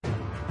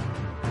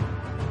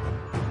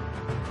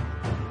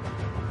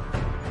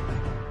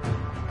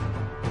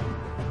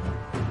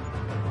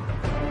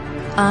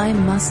I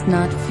must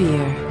not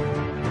fear.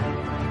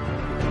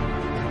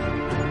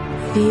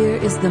 Fear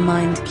is the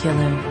mind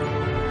killer.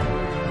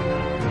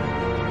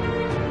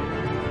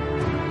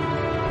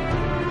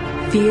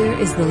 Fear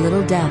is the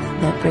little death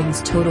that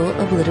brings total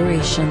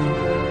obliteration.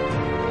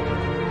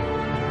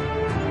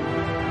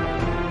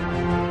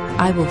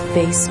 I will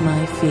face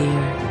my fear.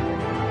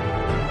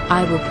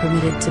 I will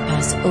permit it to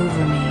pass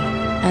over me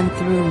and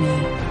through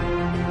me.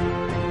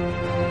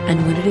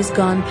 And when it is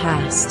gone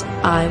past,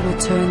 I will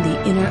turn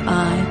the inner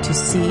eye to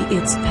see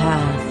its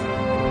path.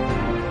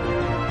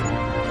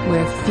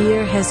 Where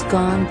fear has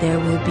gone, there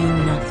will be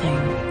nothing.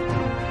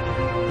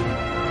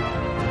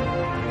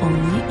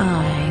 Only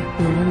I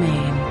will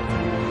remain.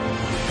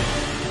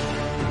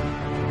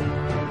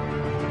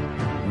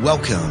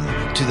 Welcome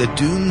to the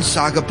Dune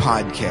Saga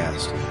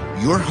podcast.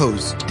 Your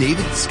hosts,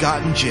 David,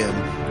 Scott, and Jim,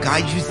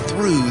 guide you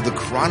through the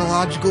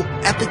chronological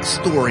epic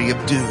story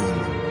of Dune.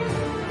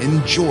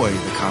 Enjoy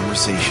the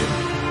conversation.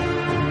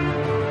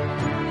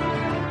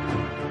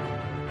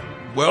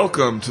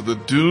 Welcome to the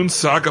Dune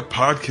Saga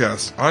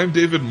podcast. I'm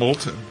David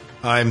Moulton.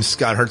 I'm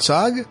Scott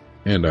Herzog.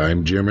 And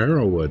I'm Jim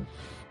Arrowwood.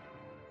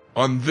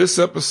 On this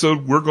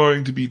episode, we're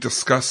going to be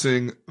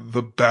discussing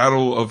the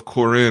Battle of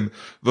Corrin,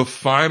 the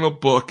final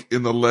book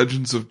in the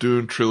Legends of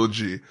Dune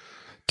trilogy.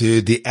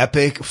 Dude, the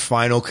epic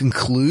final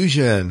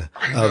conclusion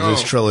of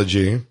this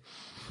trilogy.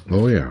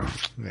 Oh, yeah.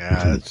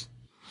 Yeah.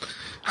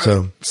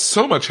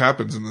 So much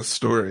happens in this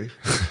story.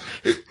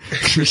 I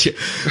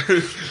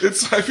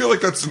feel like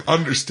that's an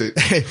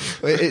understatement.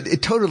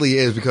 It totally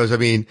is, because, I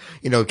mean,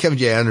 Kevin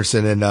J.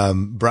 Anderson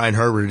and Brian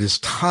Herbert are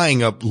just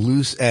tying up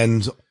loose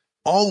ends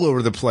all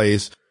over the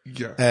place.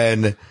 Yeah.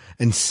 And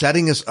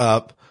setting us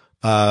up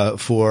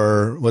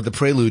for what the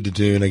prelude to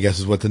Dune, I guess,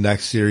 is what the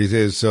next series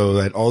is, so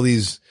that all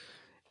these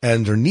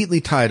ends are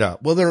neatly tied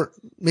up. Well, they're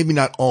maybe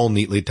not all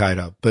neatly tied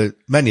up, but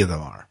many of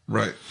them are.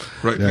 Right.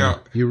 Yeah. Now,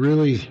 you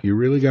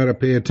really got to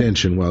pay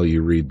attention while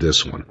you read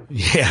this one.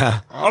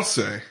 Yeah. I'll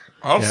say.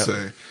 Now,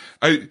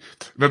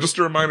 just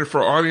a reminder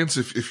for our audience,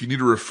 if you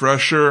need a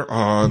refresher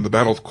on the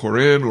Battle of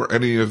Corrin or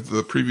any of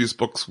the previous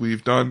books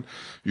we've done,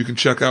 you can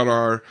check out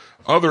our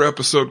other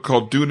episode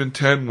called Dune in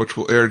 10, which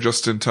will air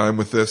just in time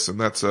with this. And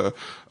that's a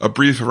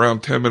brief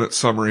around 10-minute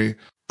summary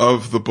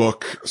of the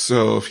book.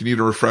 So if you need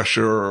a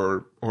refresher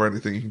or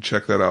anything, you can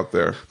check that out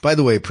there. By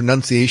the way,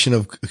 pronunciation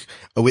of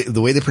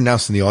the way they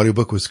pronounced in the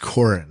audiobook was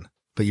Corrin,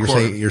 but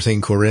you're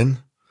saying Corrin?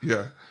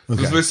 Yeah.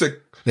 Okay.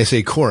 They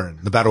say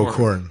Corrin, the Battle of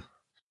Corrin.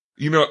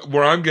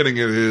 Where I'm getting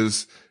it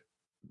is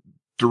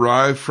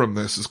derived from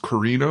this is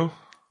Corrino.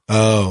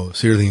 Oh,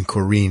 so you're thinking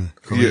Corrin.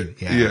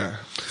 Yeah.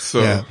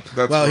 So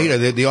that's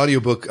the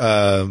audiobook,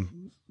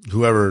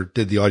 whoever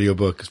did the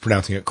audiobook is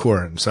pronouncing it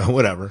Corrin, so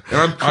whatever.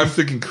 And I'm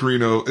thinking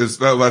Corino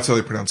that's how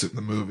they pronounce it in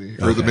the movie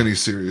or the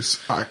miniseries.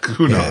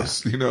 Who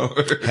knows,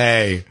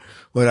 Hey,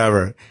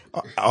 whatever.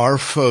 Our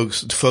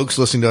folks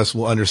listening to us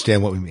will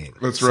understand what we mean.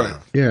 That's right.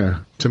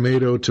 Yeah.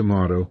 Tomato.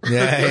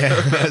 Yeah.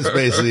 That's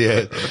basically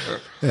it.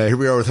 Yeah, here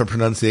we are with our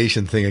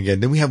pronunciation thing again.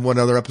 Didn't we have one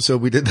other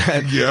episode we did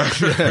that? Yeah.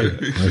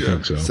 I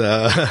think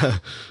so.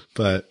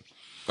 But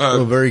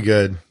very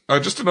good.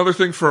 Just another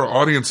thing for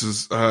our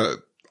audiences,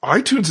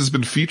 iTunes has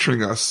been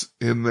featuring us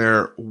in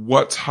their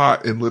What's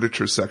Hot in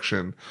Literature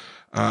section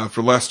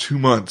for the last 2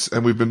 months,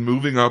 and we've been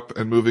moving up,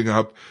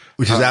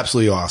 which is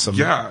absolutely awesome.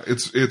 Yeah,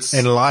 it's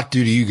and a lot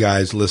due to you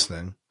guys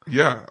listening.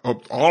 Yeah,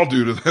 all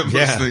due to them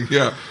listening.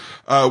 Yeah.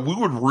 We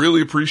would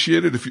really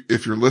appreciate it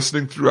if you're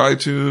listening through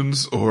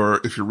iTunes,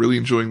 or if you're really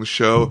enjoying the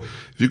show,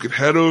 if you could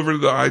head over to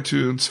the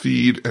iTunes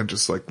feed and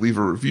just leave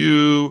a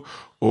review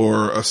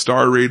or a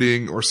star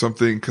rating or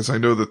something, because I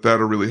know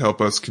that'll really help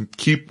us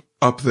keep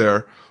up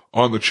there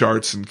on the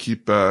charts and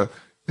keep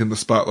in the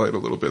spotlight a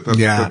little bit.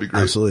 That'd be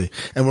great. Absolutely.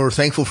 And we're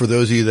thankful for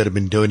those of you that have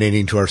been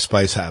donating to our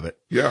spice habit.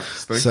 Yeah.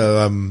 So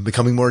I'm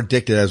becoming more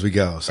addicted as we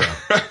go. So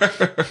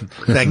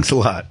thanks a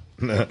lot.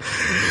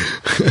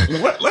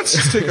 Let's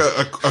just take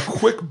a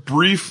quick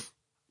brief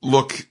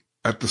look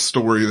at the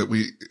story that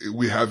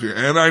we have here.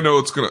 And I know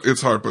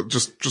it's hard, but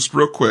just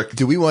real quick.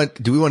 Do we want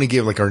to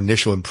give our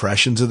initial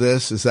impressions of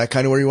this? Is that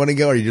kind of where you want to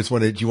go? Or do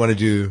you want to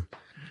do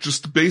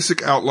just the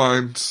basic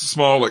outline,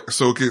 small,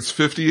 it's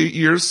 58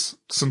 years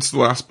since the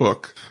last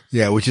book.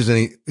 Yeah, which is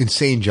an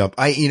insane jump.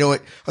 You know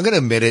what? I'm going to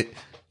admit it,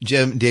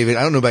 Jim, David,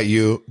 I don't know about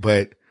you,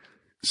 but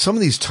some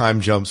of these time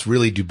jumps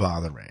really do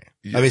bother me.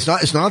 Yeah. I mean,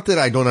 it's not that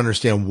I don't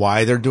understand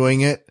why they're doing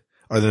it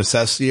or the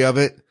necessity of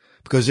it,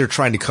 because they're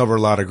trying to cover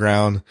a lot of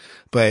ground,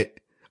 but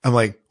I'm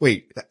like,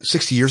 wait,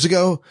 60 years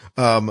ago?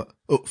 20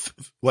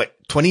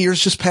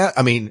 years just passed?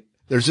 I mean,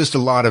 there's just a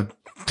lot of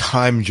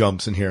time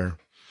jumps in here.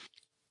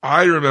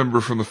 I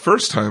remember from the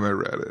first time I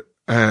read it,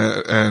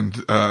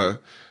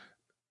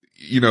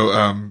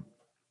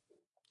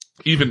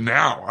 even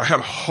now, I had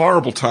a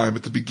horrible time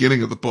at the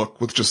beginning of the book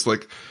with just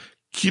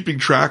keeping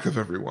track of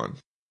everyone.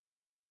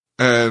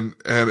 And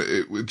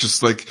it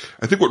just I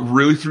think what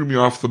really threw me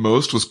off the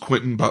most was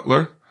Quentin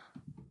Butler,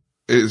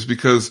 is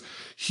because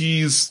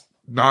he's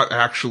not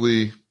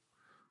actually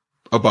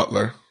a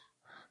butler.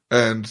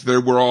 and they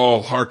were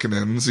all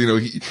Harkonnens. You know,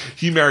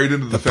 he married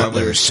into the family.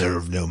 Butler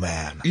served no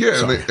man.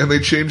 Yeah, and they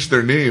changed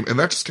their name, and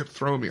that just kept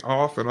throwing me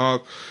off and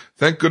off.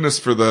 Thank goodness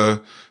for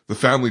the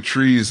family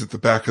trees at the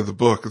back of the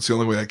book. It's the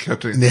only way I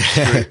kept anything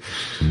straight.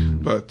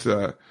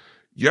 But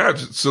yeah,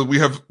 so we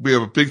have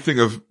a big thing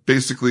of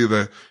basically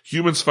the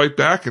humans fight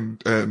back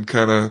and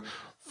kind of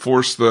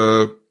force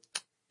the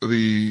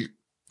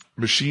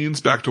machines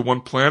back to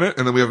one planet,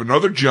 and then we have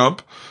another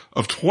jump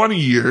of 20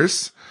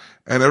 years.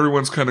 And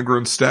everyone's kind of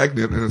grown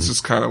stagnant, and it's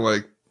just kind of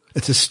like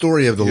it's a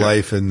story of the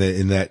life in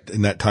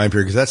that time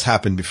period, because that's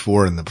happened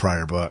before in the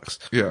prior books.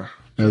 Yeah.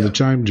 The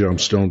time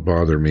jumps don't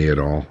bother me at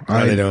all.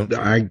 No, they don't.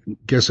 I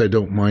guess I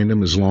don't mind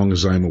them as long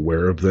as I'm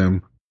aware of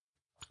them.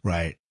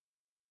 Right.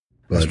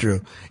 That's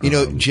true. You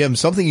know, Jim,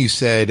 something you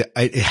said,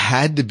 it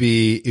had to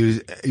be, it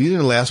was either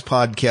the last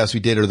podcast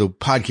we did or the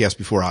podcast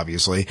before,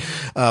 obviously.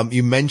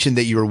 You mentioned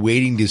that you were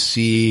waiting to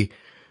see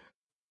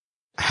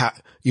how,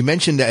 you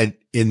mentioned that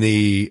in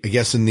the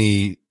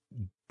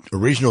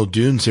original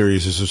Dune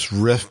series, there's this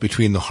rift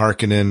between the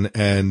Harkonnen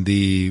and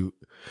the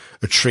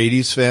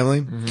Atreides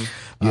family. Mm-hmm.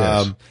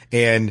 Yes.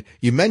 And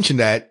you mentioned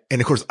that,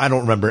 and of course, I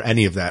don't remember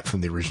any of that from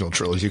the original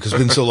trilogy because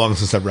it's been so long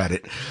since I've read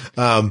it.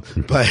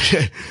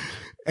 But,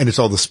 and it's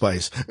all the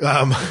spice.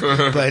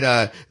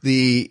 I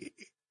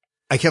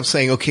kept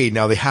saying, okay,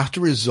 now they have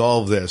to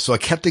resolve this. So I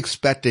kept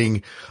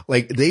expecting,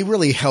 like, they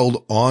really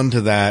held on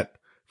to that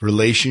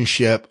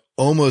relationship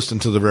almost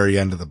until the very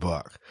end of the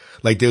book.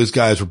 Like, those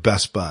guys were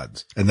best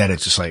buds. And then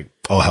it's just like,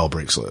 oh, hell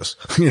breaks loose.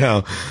 You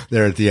know,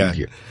 they're at the end.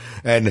 Yeah.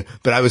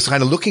 But I was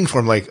kind of looking for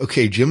him, like,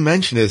 okay, Jim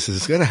mentioned this.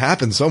 It's going to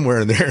happen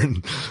somewhere in there.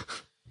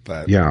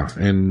 But yeah.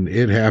 And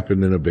it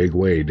happened in a big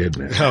way,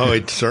 didn't it? Oh,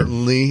 it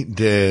certainly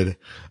did.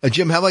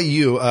 Jim, how about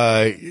you?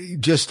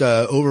 Just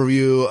a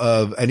overview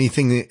of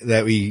anything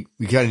that we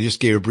kind of just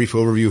gave a brief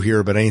overview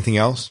here, but anything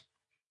else?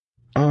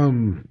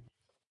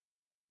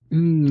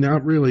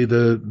 Not really.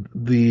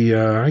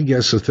 I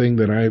guess the thing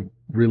that I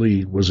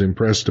really was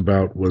impressed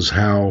about was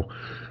how,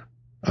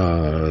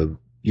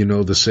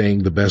 the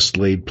saying, the best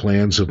laid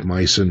plans of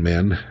mice and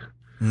men,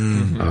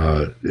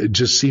 it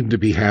just seemed to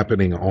be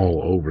happening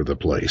all over the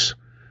place.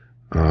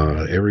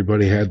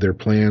 Everybody had their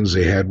plans.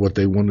 They had what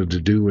they wanted to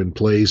do in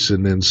place,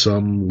 and then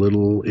some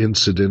little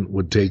incident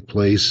would take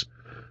place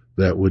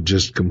that would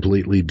just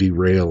completely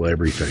derail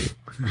everything.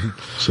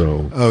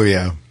 So. Oh,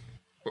 yeah.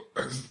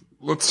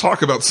 Let's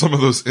talk about some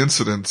of those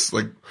incidents.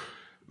 Like,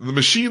 the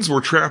machines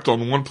were trapped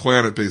on one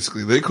planet,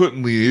 basically. They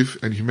couldn't leave,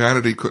 and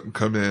humanity couldn't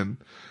come in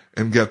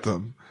and get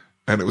them.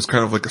 And it was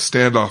kind of like a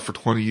standoff for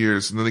 20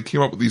 years. And then they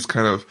came up with these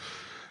kind of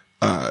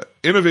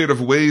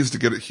innovative ways to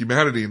get at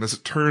humanity. And as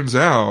it turns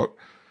out,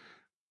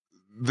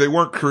 they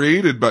weren't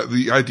created by,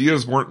 the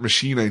ideas weren't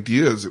machine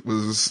ideas. It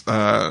was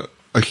a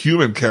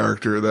human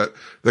character that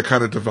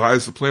kind of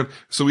devised the plan.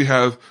 So we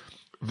have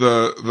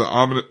the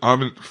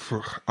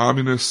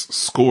ominous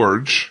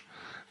scourge,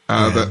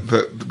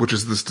 which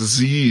is this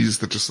disease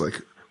that just like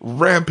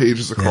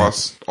rampages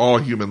across all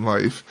human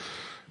life.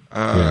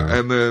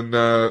 And then,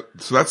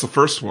 so that's the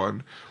first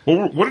one.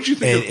 Well, what did you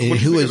think? And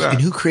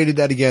who created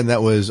that again?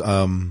 That was,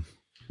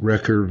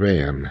 Wrecker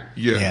Van.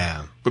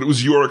 Yeah. But it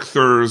was Yorick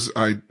Thur's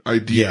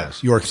idea.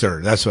 Yes, Yorick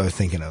Thur. That's what I was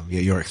thinking of. Yeah,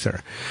 Yorick Thur.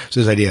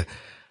 So his idea.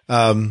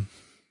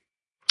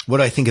 What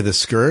do I think of the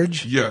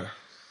Scourge? Yeah.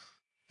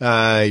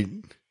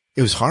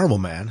 It was horrible,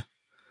 man.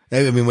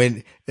 I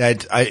mean,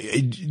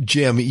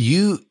 Jim,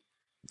 you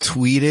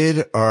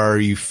tweeted or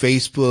you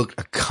Facebooked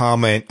a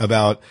comment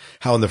about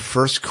how in the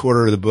first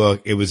quarter of the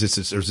book, there was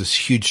this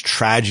huge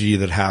tragedy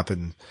that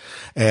happened.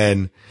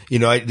 And,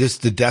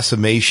 just the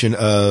decimation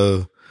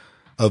of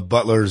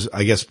Butler's,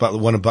 I guess,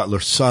 one of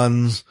Butler's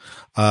sons.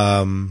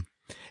 And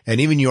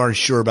even you aren't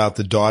sure about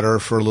the daughter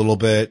for a little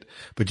bit,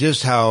 but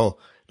just how,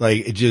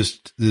 like, it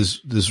just, this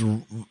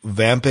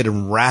vampant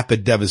and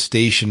rapid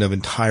devastation of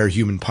entire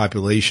human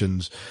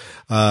populations,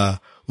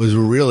 was a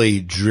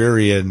really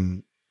dreary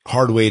and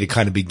hard way to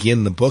kind of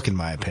begin the book, in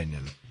my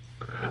opinion.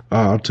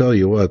 I'll tell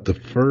you what, the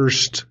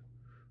first,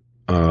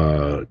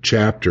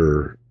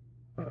 chapter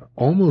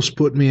almost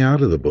put me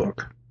out of the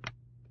book.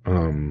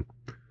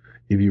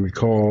 If you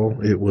recall,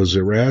 it was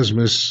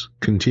Erasmus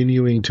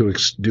continuing to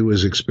do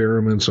his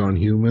experiments on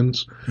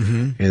humans,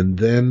 and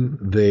then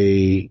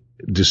they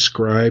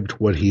described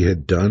what he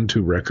had done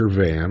to Wrecker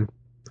Van,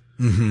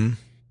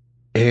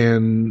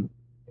 and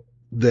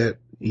that,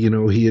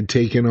 he had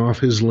taken off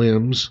his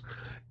limbs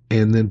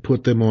and then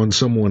put them on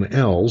someone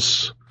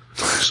else.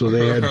 So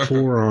they had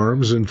 4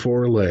 arms and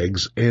 4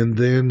 legs. And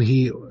then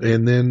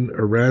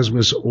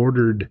Erasmus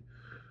ordered,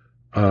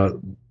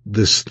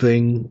 this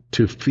thing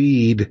to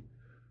feed,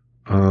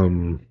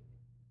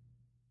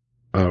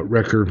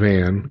 Wrecker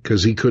Van,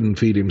 cause he couldn't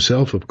feed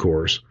himself, of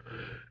course.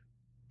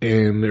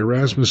 And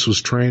Erasmus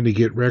was trying to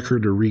get Wrecker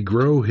to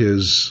regrow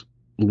his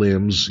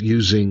limbs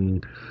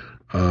using,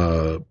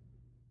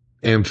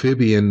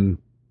 amphibian,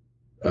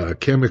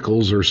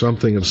 chemicals or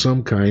something of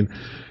some kind.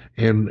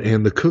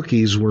 and the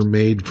cookies were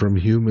made from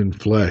human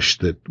flesh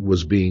that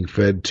was being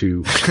fed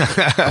to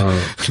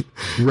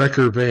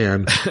Wrecker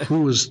Van,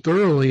 who was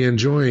thoroughly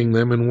enjoying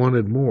them and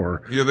wanted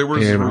more. Yeah, they were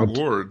his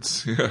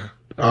rewards. Yeah.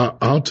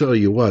 I'll tell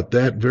you what,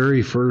 that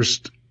very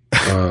first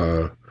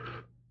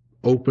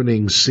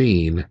opening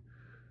scene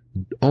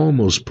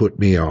almost put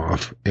me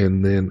off.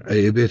 And then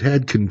if it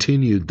had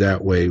continued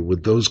that way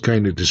with those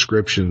kind of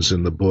descriptions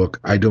in the book,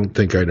 I don't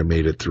think I'd have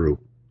made it through.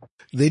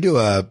 They do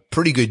a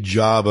pretty good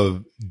job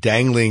of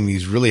dangling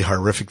these really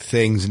horrific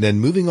things and then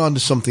moving on to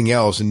something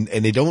else. And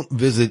they don't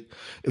visit,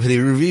 if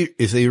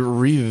they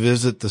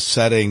revisit the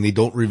setting, they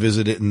don't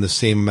revisit it in the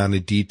same amount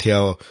of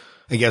detail,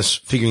 I guess,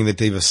 figuring that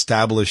they've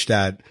established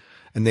that,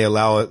 and they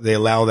allow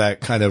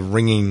that kind of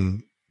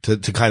ringing to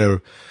kind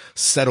of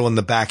settle in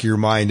the back of your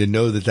mind and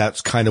know that that's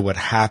kind of what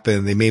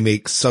happened. They may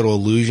make subtle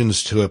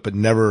allusions to it, but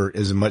never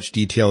as much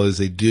detail as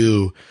they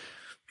do,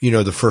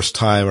 the first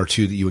time or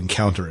two that you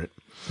encounter it.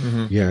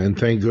 Mm-hmm. Yeah, and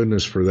thank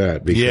goodness for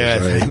that,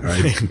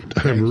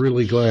 because I'm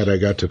really glad I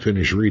got to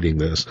finish reading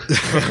this.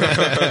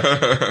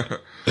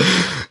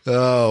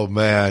 Oh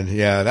man,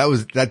 yeah,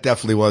 that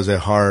definitely was a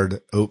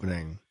hard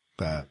opening.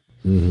 But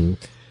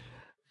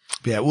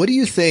yeah, what do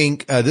you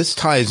think? This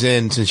ties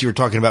in, since you were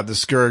talking about the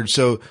Scourge.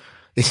 So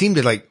they seem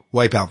to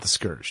wipe out the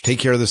Scourge, take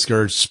care of the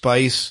Scourge,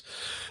 spice.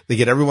 They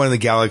get everyone in the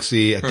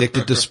galaxy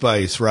addicted to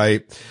spice,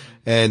 right?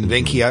 And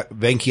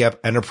Venkiep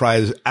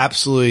Enterprise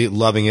absolutely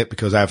loving it,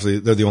 because obviously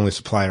they're the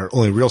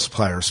only real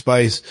supplier of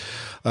spice.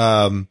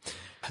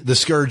 The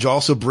Scourge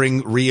also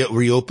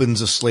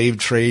reopens a slave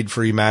trade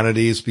for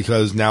humanities,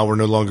 because now we're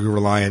no longer going to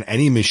rely on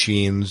any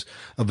machines.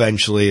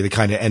 Eventually they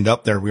kind of end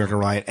up there. We aren't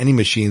going to rely on any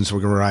machines. So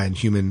we're going to rely on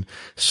human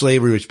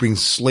slavery, which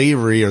brings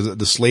slavery, or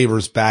the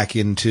slavers, back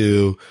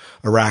into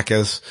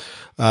Arrakis.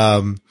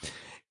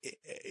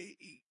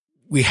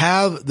 We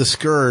have the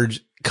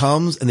Scourge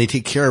comes and they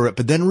take care of it,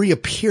 but then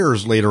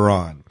reappears later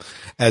on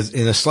as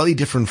in a slightly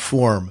different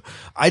form.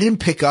 I didn't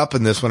pick up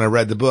on this when I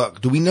read the book.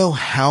 Do we know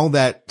how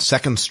that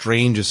second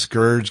strange of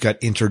Scourge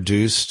got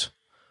introduced?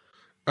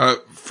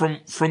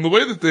 From the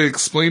way that they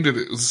explained it,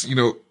 it was,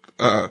 it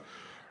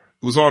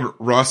was on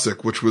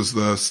Rosik, which was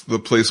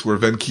the place where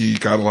Venki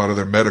got a lot of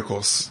their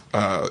medicals.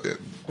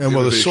 And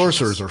where the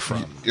sorcerers are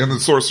from. And the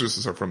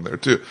sorcerers are from there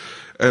too.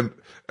 And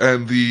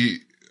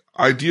the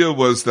idea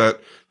was that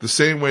the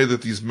same way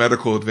that these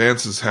medical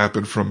advances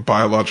happen from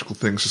biological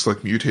things, just like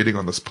mutating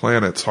on this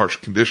planet's harsh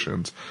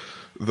conditions,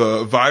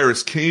 the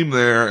virus came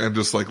there and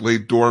just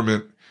laid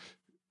dormant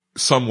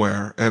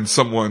somewhere, and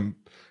someone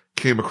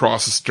came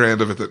across a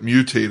strand of it that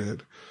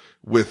mutated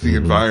with the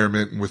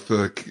environment and with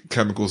the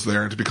chemicals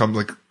there, and to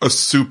become a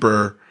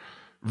super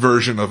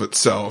version of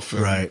itself,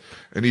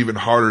 and even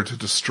harder to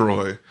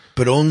destroy.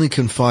 But only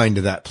confined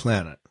to that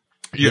planet.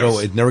 Yes.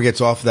 It never gets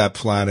off that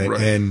planet,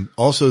 and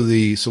also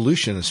the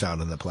solution is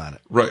found on the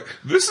planet. Right.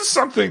 This is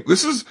something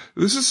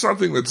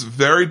that's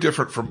very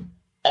different from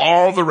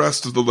all the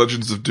rest of the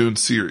Legends of Dune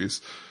series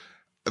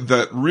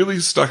that really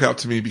stuck out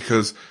to me,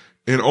 because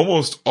in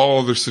almost all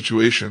other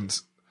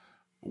situations,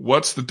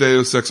 what's the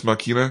Deus Ex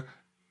Machina?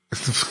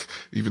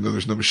 Even though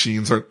there's no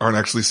machines aren't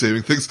actually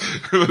saving things.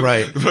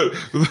 Right. But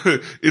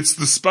it's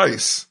the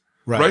spice.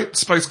 Right?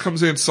 Spice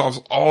comes in, solves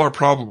all our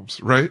problems,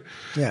 right?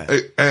 Yeah.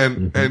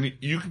 And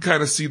you can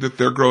kind of see that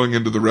they're growing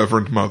into the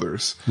Reverend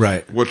Mothers.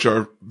 Right. Which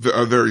are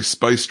a very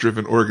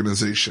spice-driven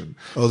organization.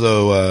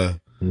 Although,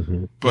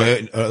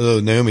 although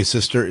Naomi's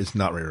sister is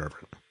not very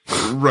reverent.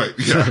 Right.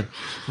 Yeah.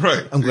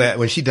 Right. I'm glad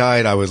when she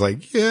died, I was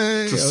like,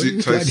 yay. To see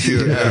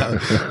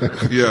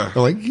it. Yeah.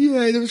 I'm like,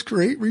 yay, that was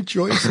great.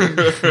 Rejoicing.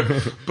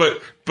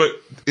 But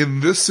in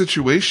this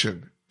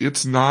situation,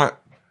 it's not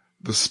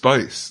the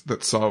spice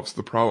that solves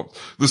the problem.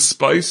 The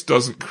spice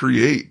doesn't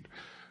create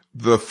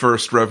the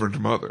first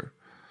Reverend Mother,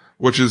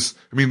 which is,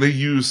 they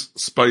use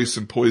spice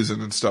and poison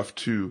and stuff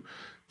to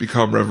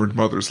become Reverend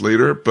Mothers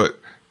later, but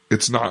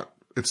it's not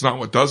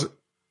what does it.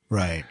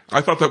 Right.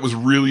 I thought that was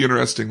really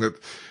interesting. That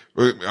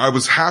I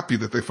was happy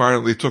that they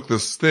finally took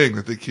this thing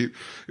that they keep.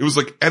 It was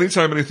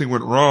anytime anything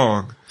went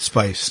wrong,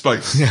 spice.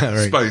 Yeah,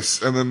 right.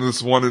 Spice. And then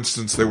this one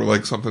instance, they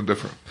were something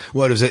different.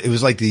 What is it? It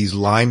was these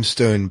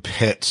limestone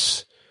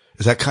pits.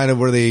 Is that kind of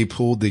where they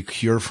pulled the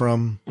cure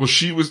from? Well,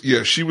 she was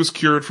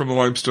cured from the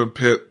limestone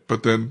pit,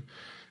 but then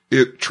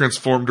it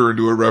transformed her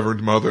into a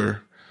Reverend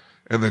Mother,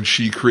 and then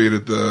she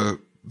created the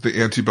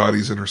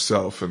antibodies in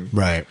herself. And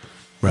Right.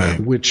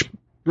 Which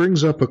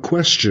brings up a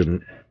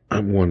question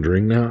I'm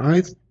wondering. Now,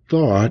 I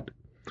thought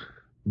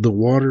the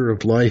water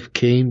of life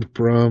came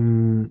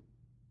from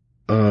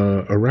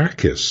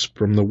Arrakis,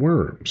 from the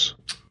worms.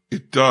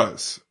 It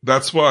does.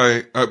 That's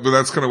why, but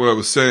that's kind of what I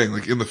was saying.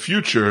 In the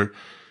future,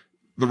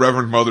 the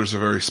Reverend Mothers are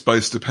very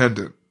spice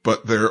dependent,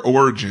 but their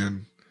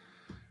origin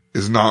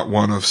is not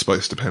one of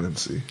spice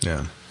dependency.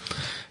 Yeah.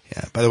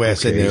 Yeah. By the way, I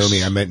said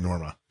Naomi, I meant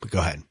Norma, but go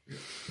ahead.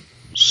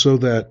 So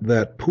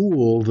that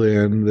pool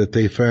then that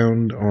they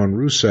found on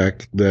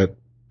Rusak that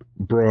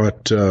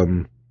brought,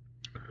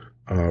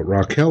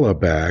 Raquella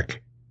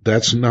back,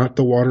 that's not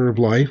the water of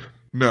life?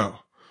 No.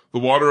 The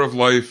water of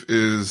life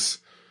is,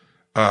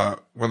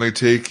 when they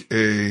take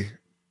a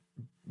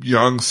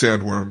young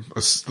sandworm.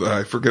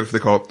 I forget if they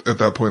call it at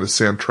that point a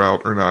sand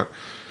trout or not.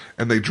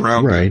 And they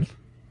drown it.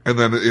 And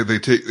then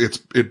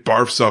it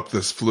barfs up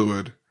this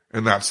fluid,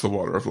 and that's the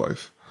water of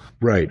life.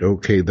 Right.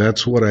 Okay.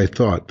 That's what I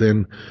thought.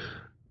 Then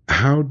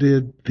how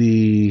did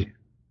the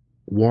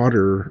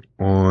water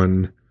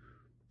on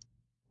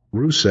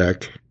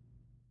Rusek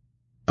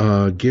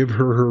give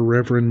her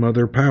Reverend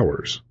Mother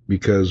powers?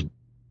 Because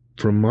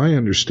from my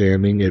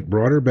understanding, it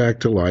brought her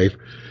back to life,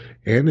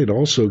 and it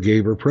also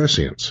gave her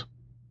prescience.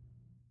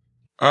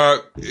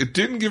 It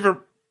didn't give her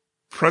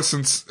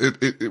prescience.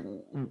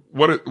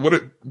 What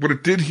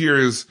it did here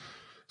is,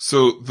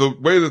 so the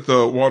way that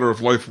the water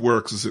of life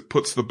works is it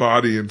puts the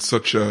body in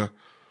such a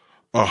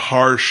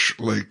harsh,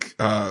 like,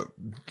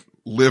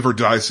 live or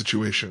die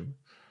situation.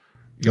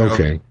 You know?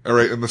 Okay. All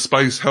right. And the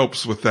spice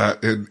helps with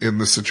that in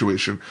this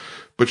situation.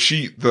 But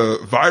the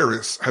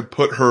virus had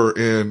put her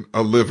in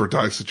a live or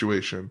die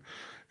situation.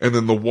 And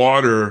then the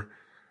water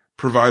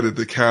provided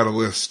the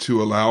catalyst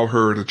to allow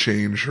her to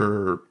change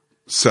her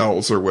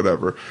cells or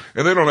whatever.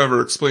 And they don't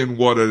ever explain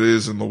what it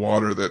is in the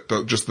water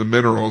that just the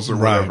minerals or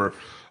whatever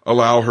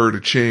allow her to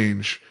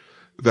change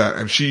that.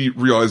 And she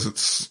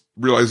realizes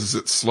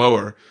it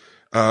slower.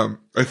 I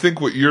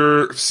think what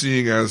you're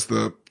seeing as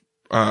the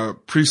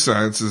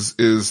prescience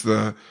is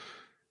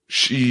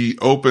she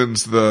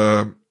opens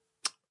the,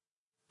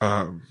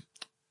 I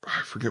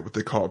forget what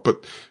they call it,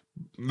 but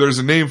there's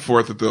a name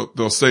for it that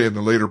they'll say in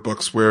the later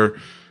books where,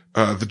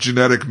 the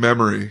genetic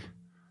memory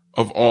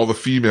of all the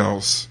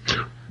females.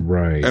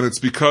 Right. And it's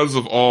because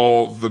of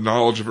all the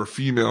knowledge of her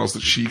females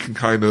that she can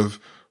kind of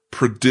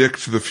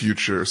predict the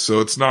future. So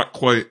it's not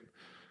quite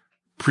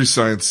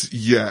prescience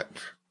yet.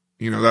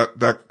 You know,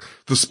 that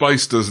the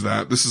spice does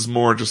that. This is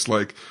more just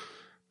like,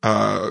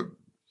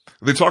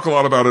 they talk a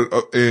lot about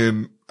it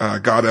in,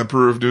 God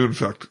Emperor of Dune. In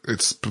fact,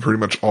 it's pretty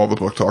much all the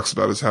book talks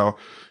about is how,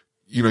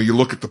 you know, you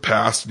look at the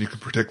past and you can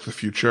predict the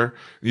future.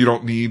 You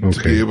don't need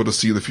to be able to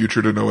see the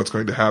future to know what's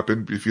going to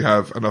happen if you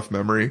have enough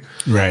memory.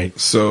 Right.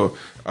 So,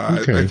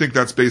 I think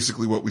that's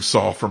basically what we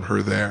saw from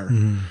her there.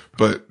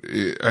 But,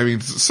 I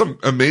mean, some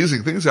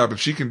amazing things happen.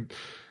 She can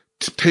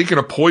take in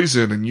a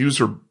poison and use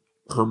her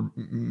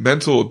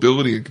mental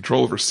ability and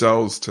control of her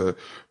cells to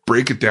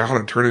break it down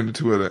and turn it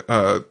into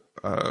a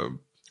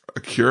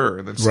cure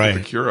and then spit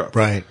the cure up.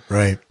 Right.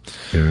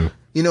 Yeah.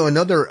 You know,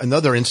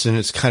 another incident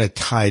that's kind of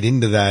tied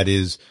into that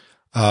is,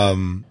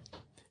 we've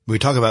been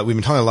talking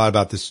a lot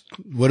about this.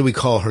 What do we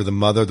call her? The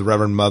mother, the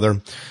Reverend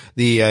Mother,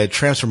 the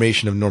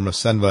transformation of Norma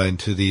Senva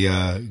into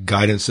the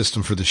guidance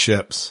system for the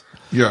ships.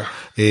 Yeah,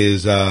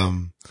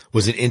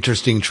 was an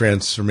interesting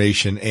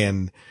transformation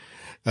and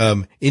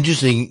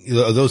interesting.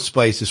 Those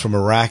spices from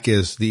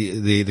Arrakis,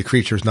 the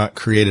creature is not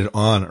created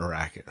on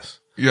Arrakis.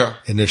 Yeah,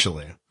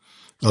 initially,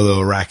 although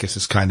Arrakis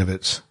is kind of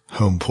its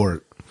home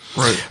port.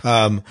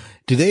 Right.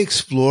 Do they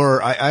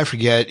explore, I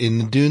forget, in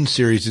the Dune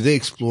series, do they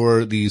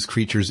explore these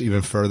creatures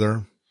even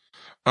further?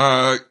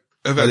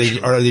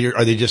 Eventually.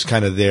 Are they just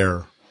kind of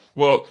there?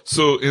 Well,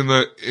 so in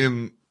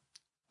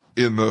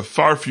the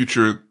far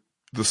future,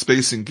 the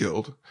Spacing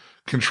Guild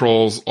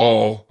controls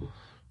all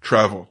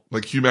travel.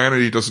 Like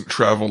humanity doesn't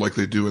travel like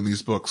they do in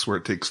these books where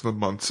it takes them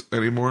months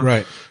anymore.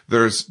 Right.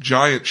 There's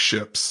giant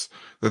ships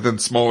that then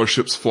smaller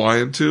ships fly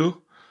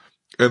into.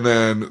 And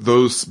then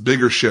those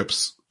bigger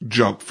ships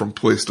jump from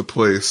place to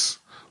place,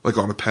 like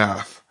on a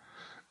path.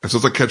 And so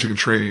it's like catching a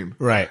train.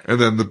 Right. And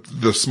then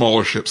the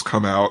smaller ships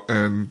come out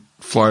and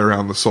fly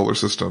around the solar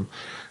system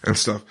and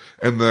stuff.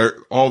 And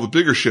all the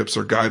bigger ships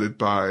are guided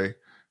by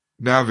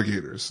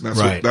navigators. And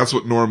that's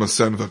what Norma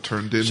Senva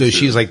turned into. So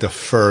she's like the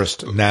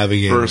first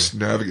navigator.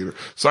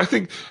 So I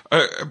think,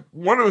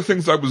 one of the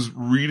things I was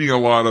reading a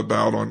lot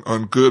about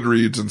on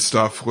Goodreads and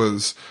stuff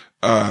was,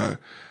 how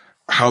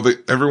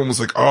everyone was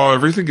like, oh,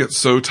 everything gets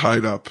so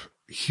tied up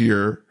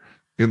here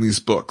in these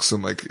books.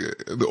 And like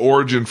the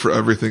origin for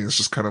everything is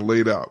just kind of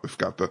laid out. We've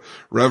got the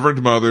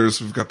Reverend Mothers,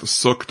 we've got the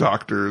Sook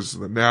Doctors,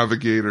 the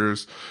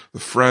Navigators, the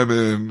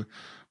Fremen,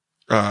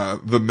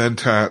 the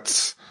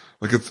Mentats,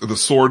 like it's the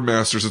Sword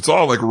Masters. It's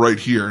all like right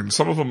here. And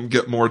some of them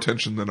get more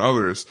attention than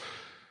others.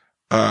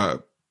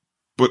 But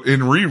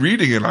in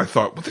rereading it, I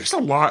thought, well, there's a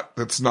lot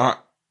that's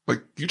not,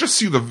 like, you just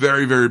see the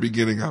very, very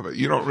beginning of it.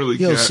 You don't really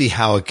You'll see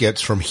how it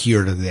gets from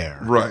here to there.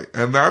 Right.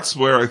 And that's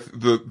where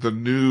the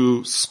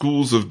new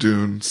Schools of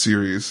Dune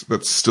series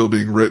that's still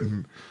being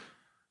written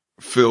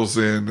fills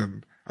in.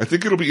 And I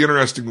think it'll be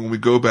interesting when we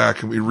go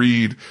back and we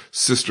read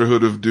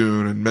Sisterhood of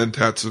Dune and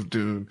Mentats of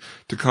Dune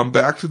to come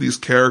back to these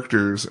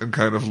characters and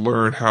kind of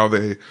learn how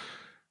they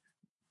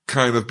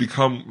kind of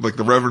become, like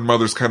the Reverend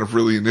Mothers kind of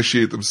really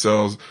initiate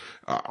themselves.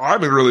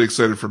 I'm really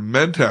excited for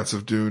Mentats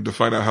of Dune to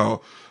find out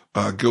how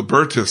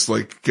Gilbertus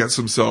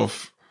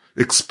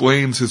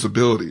explains his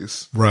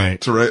abilities. Right.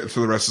 To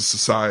the rest of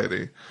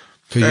society.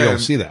 Because you don't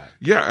see that.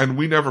 Yeah. And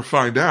we never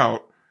find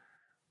out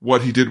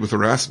what he did with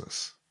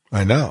Erasmus.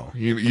 I know.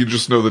 You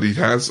just know that he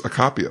has a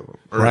copy of him.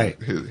 Right.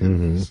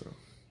 So.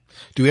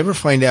 Do we ever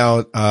find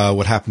out,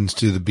 what happens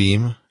to the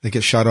beam that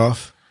gets shot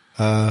off,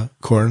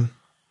 Corrin?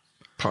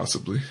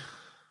 Possibly.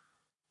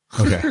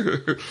 Okay.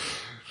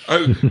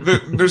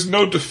 There's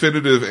no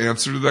definitive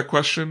answer to that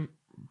question,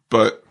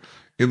 but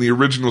in the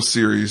original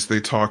series, they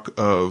talk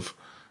of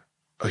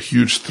a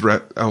huge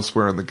threat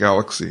elsewhere in the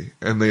galaxy,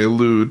 and they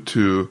allude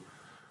to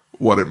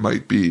what it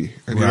might be.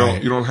 And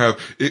you don't have,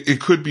 it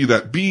could be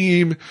that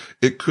beam.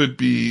 It could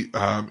be,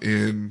 I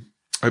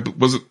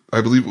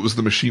believe it was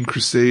the Machine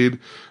Crusade.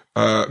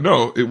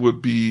 No, it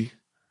would be,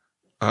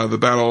 the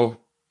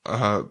battle,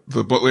 the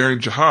Butlerian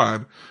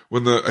Jihad,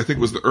 when I think it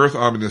was the Earth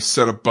Omnibus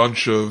set a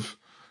bunch of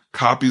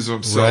copies of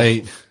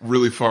himself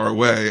really far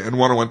away, and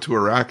one went to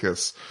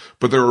Arrakis,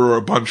 but there were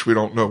a bunch we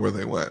don't know where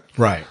they went.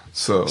 Right.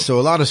 So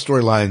a lot of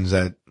storylines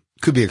that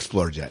could be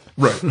explored yet.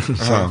 Right.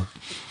 So,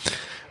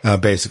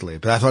 basically,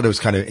 but I thought it was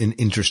kind of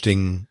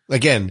interesting.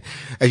 Again,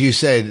 as you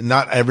said,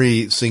 not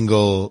every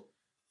single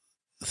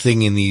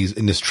thing in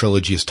this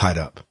trilogy is tied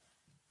up.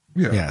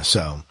 Yeah. Yeah.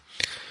 So,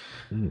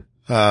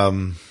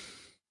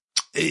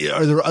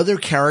 are there other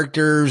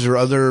characters or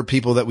other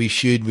people that we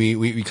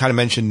kind of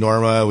mentioned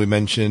Norma. We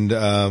mentioned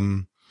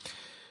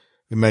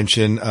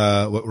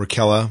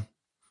Raquella.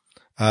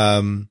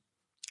 And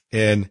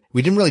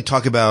we didn't really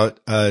talk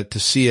about,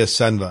 Tasia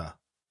Senva,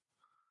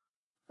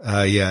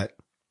 yet.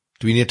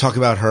 Do we need to talk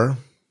about her?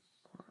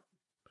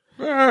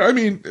 I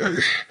mean,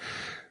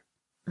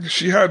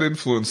 she had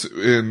influence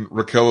in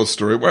Raquella's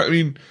story. I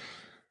mean,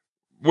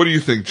 what do you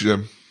think,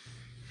 Jim?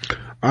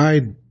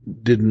 I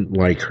didn't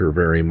like her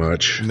very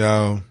much.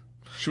 No.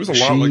 She was a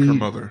lot like her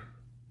mother.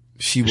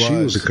 She was. She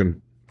was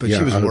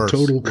she was a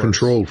total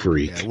control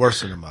freak. Yeah,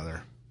 worse than her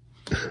mother.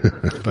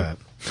 But,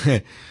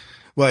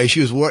 well,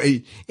 she was,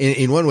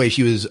 in one way,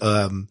 she was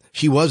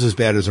as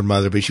bad as her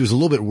mother, but she was a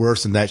little bit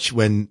worse than that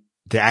when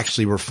they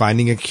actually were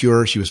finding a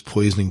cure. She was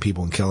poisoning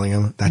people and killing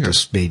them. That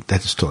just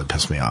totally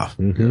pissed me off.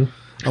 Mm-hmm.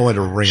 I wanted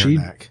to wring her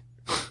neck.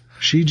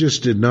 She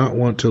just did not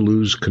want to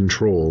lose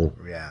control.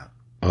 Yeah.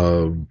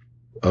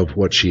 Of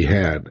what she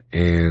had.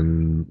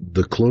 And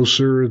the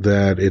closer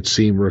that it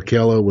seemed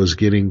Raquella was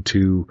getting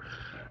to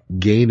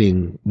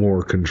gaining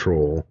more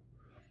control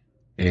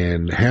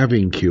and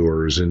having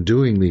cures and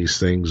doing these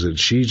things, that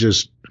she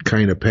just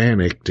kind of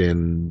panicked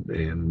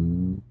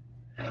and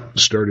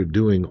started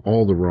doing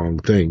all the wrong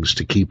things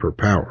to keep her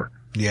power.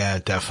 Yeah,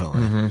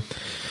 definitely. Mm-hmm.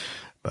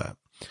 But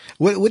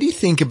what do you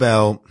think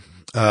about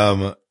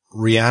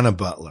Rihanna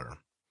Butler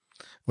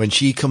when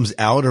she comes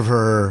out of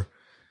her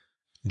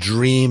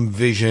dream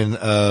vision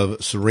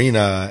of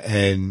Serena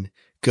and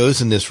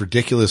goes in this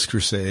ridiculous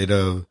crusade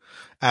of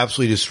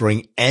absolutely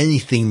destroying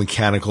anything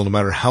mechanical, no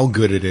matter how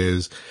good it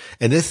is?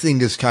 And this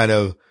thing just kind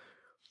of,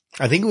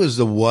 I think it was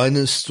the one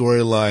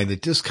storyline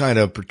that just kind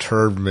of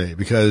perturbed me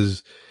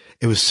because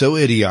it was so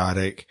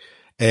idiotic,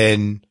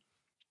 and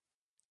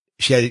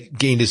she had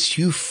gained this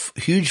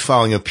huge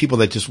following of people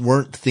that just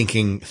weren't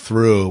thinking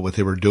through what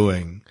they were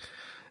doing.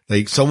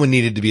 Like, someone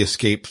needed to be a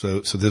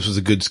scapegoat, so this was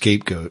a good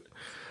scapegoat.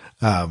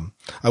 I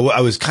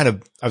was kind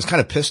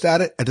of pissed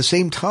at it. At the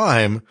same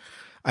time,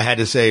 I had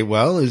to say,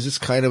 well, is this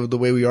kind of the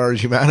way we are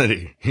as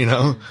humanity, you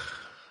know?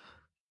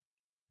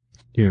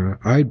 Yeah,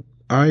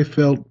 I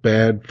felt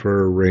bad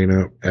for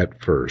Reina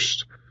at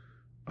first.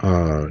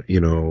 What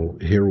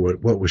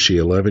was she,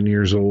 11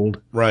 years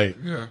old? Right.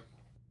 Yeah.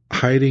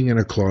 Hiding in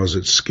a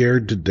closet,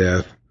 scared to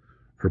death.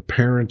 Her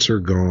parents are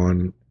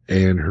gone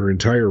and her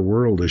entire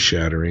world is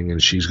shattering,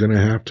 and she's going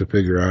to have to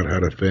figure out how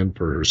to fend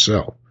for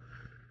herself.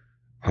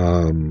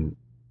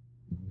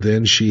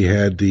 Then she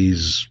had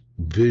these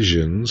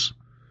visions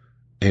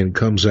and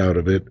comes out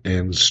of it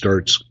and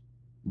starts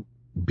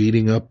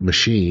beating up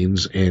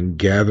machines and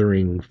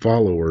gathering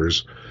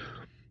followers.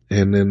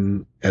 And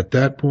then at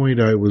that point,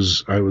 I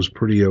was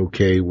pretty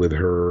okay with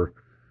her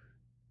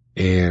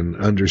and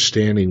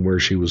understanding where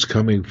she was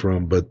coming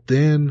from. But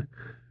then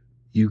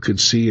you could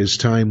see as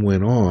time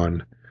went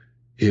on,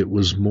 it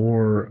was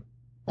more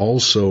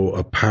also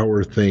a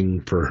power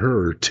thing for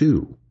her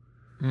too.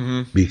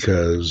 Mm-hmm.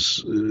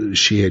 Because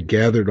she had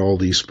gathered all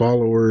these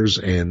followers,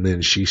 and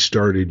then she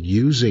started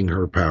using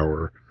her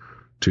power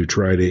to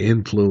try to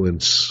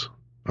influence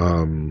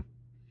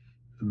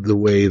the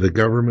way the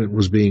government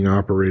was being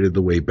operated,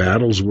 the way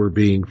battles were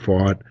being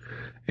fought,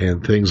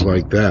 and things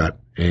like that.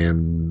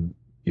 And,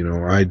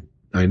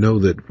 I know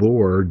that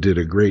Vor did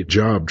a great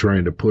job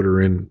trying to put her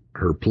in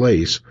her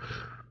place,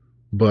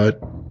 but,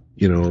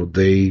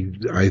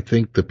 I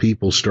think the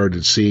people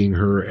started seeing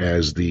her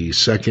as the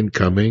second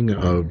coming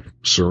of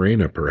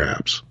Serena,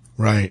 perhaps.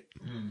 Right.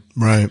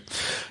 Right.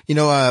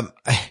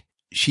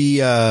 She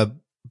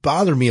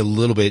bothered me a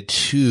little bit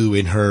too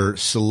in her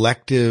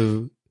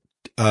selective,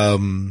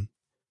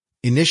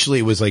 initially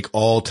it was like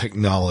all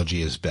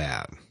technology is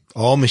bad,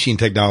 all machine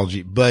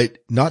technology, but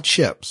not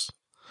ships.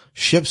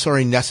 Ships are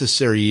a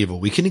necessary evil.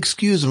 We can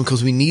excuse them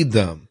because we need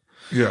them.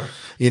 Yeah.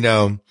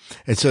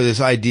 And so this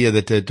idea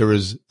that there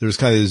was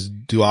kind of this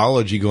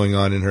duology going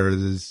on in her,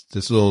 this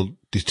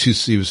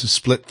it was a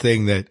split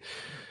thing that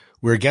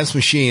we're against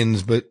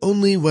machines, but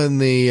only when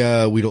we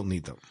don't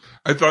need them.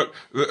 I thought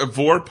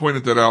Vore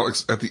pointed that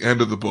out at the end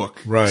of the book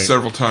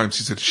several times.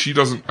 He said she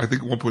doesn't, I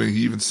think at one point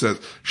he even said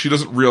she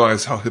doesn't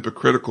realize how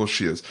hypocritical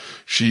she is.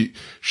 She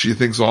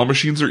thinks all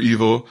machines are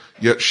evil,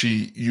 yet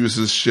she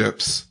uses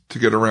ships to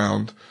get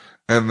around.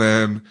 And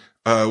then,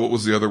 what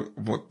was the other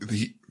one?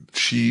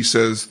 She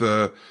says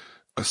a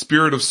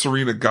spirit of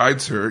Serena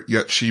guides her,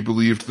 yet she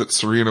believed that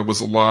Serena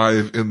was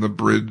alive in the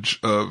bridge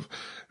of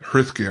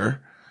Hrithgir.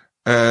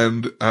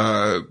 And,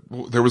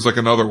 there was like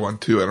another one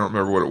too. I don't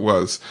remember what it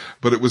was,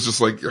 but it was just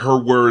like her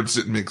words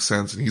didn't make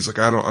sense. And he's like,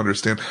 I don't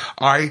understand.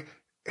 I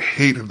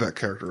hated that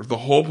character. The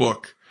whole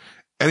book,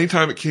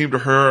 anytime it came to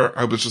her,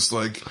 I was just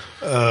like,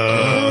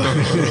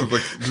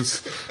 like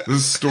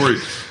this story.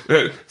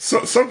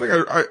 So, something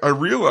I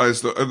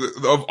realized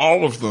of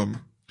all of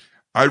them,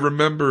 I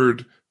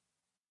remembered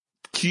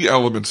key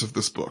elements of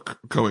this book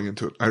going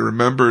into it. I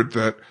remembered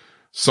that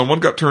someone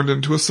got turned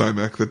into a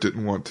Simek that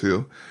didn't want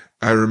to.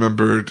 I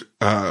remembered,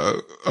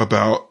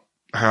 about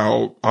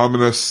how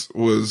Ominous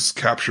was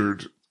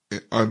captured,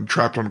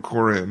 trapped on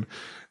Corrin,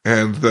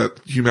 and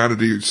that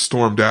humanity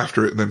stormed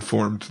after it and then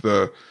formed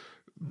the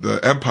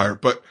Empire.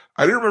 But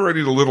I didn't remember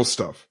any of the little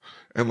stuff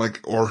and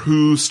or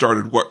who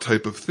started what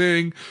type of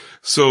thing.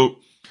 So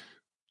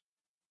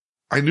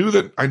I knew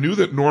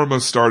that Norma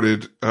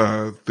started,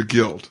 the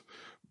guild,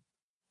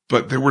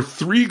 but there were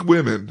 3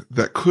 women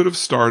that could have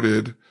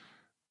started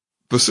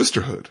the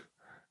Sisterhood.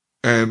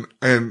 And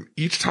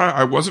each time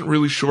I wasn't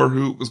really sure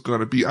who it was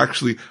going to be.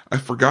 Actually, I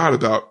forgot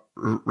about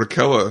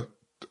Raquella,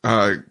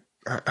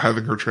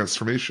 having her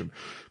transformation,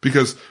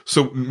 because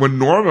so when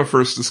Norma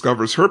first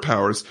discovers her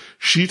powers,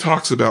 she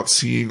talks about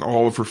seeing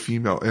all of her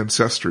female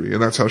ancestry,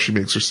 and that's how she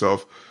makes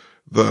herself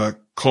the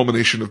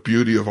culmination of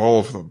beauty of all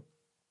of them.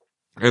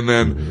 And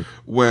then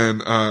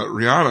when,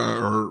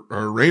 Rihanna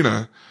or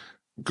Reyna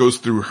goes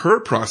through her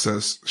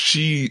process,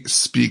 she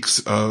speaks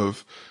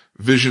of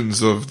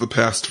visions of the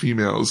past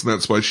females, and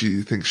that's why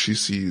she thinks she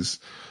sees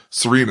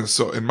Serena.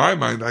 So in my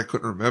mind, I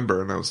couldn't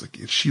remember, and I was like,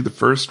 is she the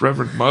first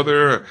Reverend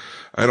Mother?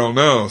 I don't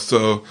know.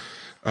 So,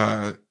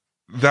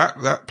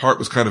 that part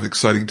was kind of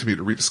exciting to me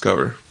to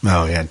rediscover.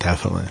 Oh yeah,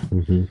 definitely.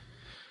 Mm-hmm.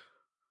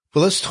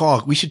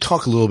 Well, we should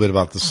talk a little bit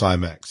about the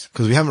Simeks,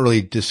 because we haven't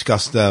really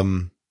discussed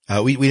them.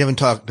 We haven't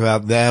talked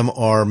about them,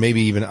 or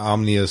maybe even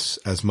Omnius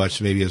as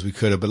much maybe as we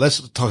could have, but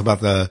let's talk about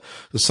the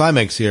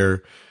Simeks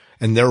here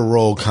and their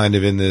role kind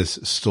of in this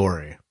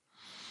story.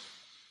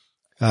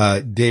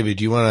 David,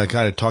 do you want to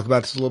kind of talk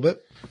about this a little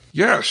bit?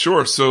 Yeah,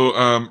 sure. So,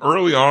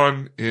 early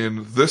on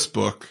in this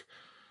book,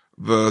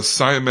 the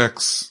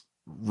Simeks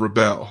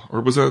rebel,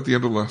 or was that at the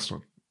end of the last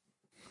one?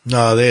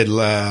 No,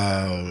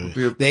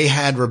 they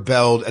had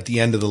rebelled at the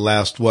end of the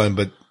last one,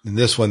 but in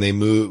this one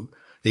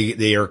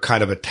they are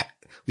kind of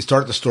we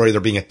start the story,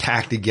 they're being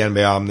attacked again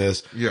by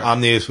Omnius. Yeah.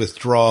 Omnius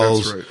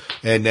withdraws. That's right.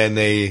 And then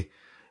they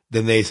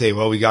say,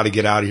 well, we got to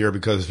get out of here,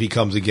 because if he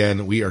comes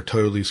again, we are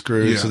totally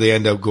screwed. Yeah. So they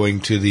end up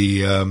going to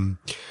the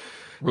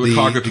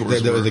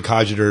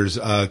Cogitators,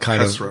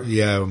 kind That's of, right.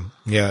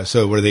 Yeah.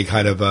 So where they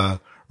kind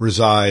of,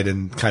 reside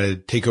and kind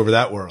of take over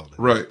that world.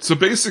 Right. So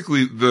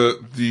basically the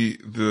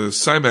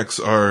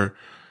Simeks are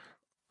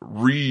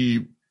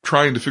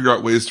trying to figure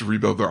out ways to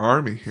rebuild their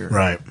army here.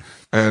 Right.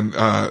 And,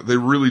 they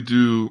really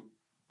do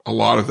a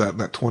lot of that in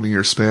that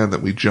 20-year span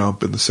that we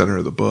jump in the center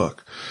of the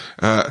book.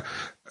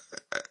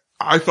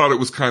 I thought it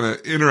was kind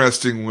of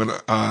interesting when,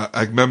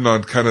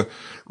 Agamemnon kind of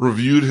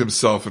reviewed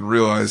himself and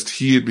realized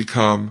he had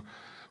become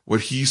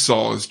what he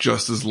saw as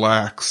just as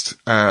laxed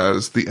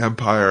as the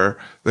empire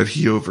that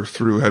he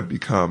overthrew had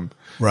become.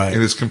 Right.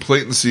 In his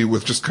complacency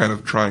with just kind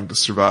of trying to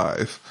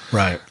survive.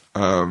 Right.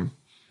 And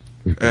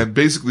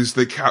basically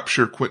they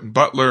capture Quentin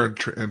Butler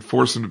and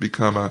force him to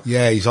become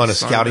he's on a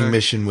scouting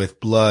mission with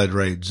Blood,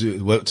 right?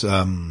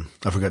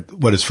 I forgot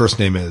what his first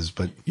name is,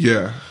 but.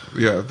 Yeah.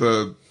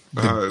 The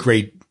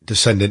great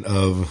descendant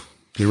of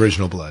the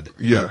original Blood.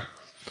 Yeah.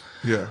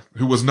 Yeah.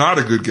 Who was not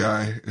a good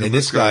guy. And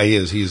this guy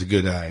he's a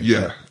good guy.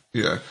 Yeah.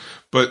 Yeah.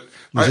 But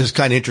it's just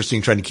kind of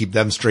interesting trying to keep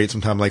them straight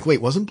sometimes. Like,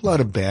 wait, wasn't Blood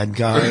a bad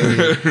guy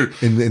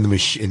in the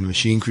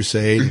Machine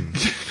Crusade? And,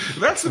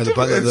 that's the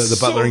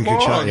Butler and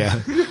Kuchar,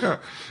 yeah.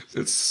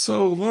 It's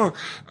so long.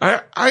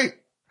 I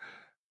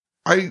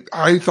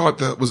thought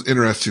that was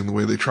interesting the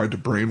way they tried to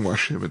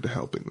brainwash him into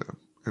helping them.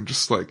 And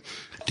just like,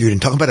 dude,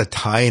 and talking about a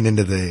tie-in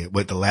into the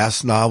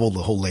last novel,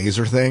 the whole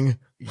laser thing.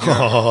 Yeah.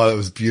 Oh, it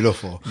was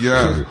beautiful.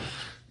 Yeah.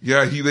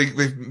 Yeah.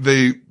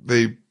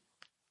 They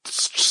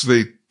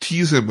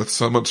tease him with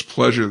so much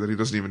pleasure that he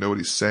doesn't even know what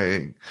he's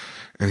saying.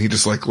 And he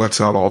just lets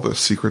out all the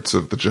secrets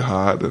of the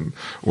jihad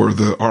or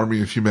the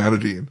army of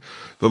humanity, and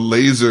the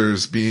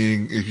lasers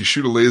being, if you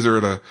shoot a laser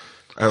at a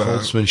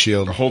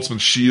Holtzman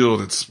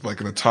shield, it's like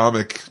an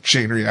atomic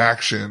chain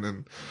reaction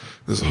and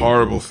this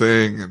horrible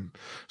thing. And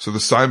so the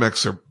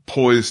Simeks are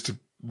poised to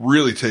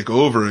really take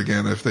over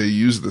again if they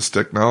use this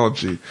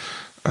technology,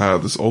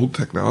 this old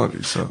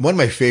technology. So one of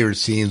my favorite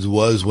scenes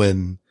was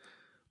when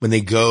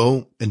they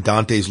go and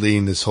Dante's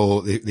leading this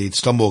whole, they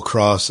stumble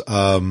across,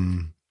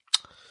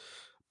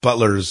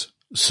 Butler's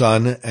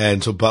son.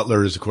 And so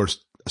Butler is, of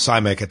course, a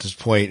Simek at this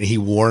point, and he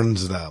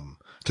warns them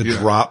to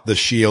drop the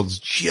shields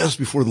just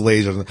before the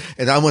lasers.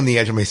 And I'm on the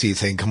edge of my seat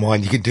saying, come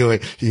on, you can do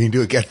it. You can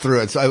do it. Get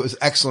through it. So it was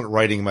excellent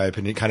writing, in my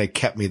opinion. It kind of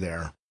kept me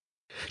there.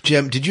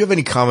 Jim, did you have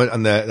any comment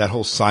on that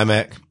whole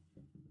Simek?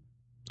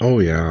 Oh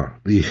yeah.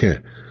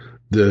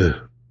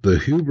 The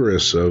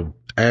hubris of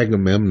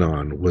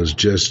Agamemnon was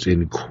just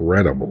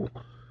incredible.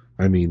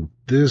 I mean,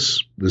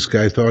 this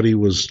guy thought he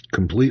was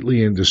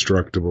completely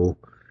indestructible.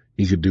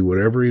 He could do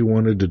whatever he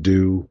wanted to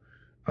do,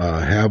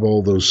 have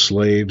all those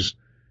slaves,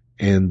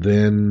 and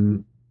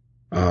then,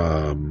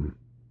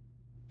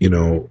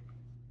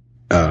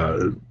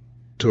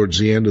 towards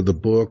the end of the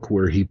book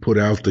where he put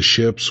out the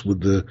ships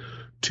with the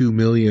 2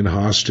 million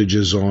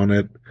hostages on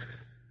it.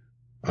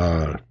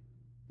 No,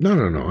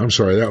 I'm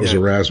sorry. That was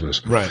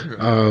Erasmus. Right.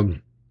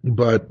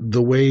 But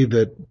the way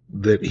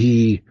that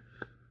he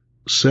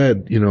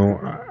said,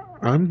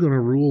 I'm going to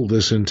rule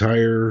this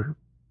entire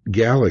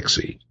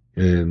galaxy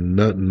and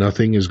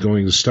nothing is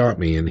going to stop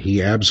me. And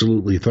he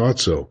absolutely thought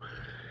so.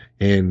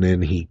 And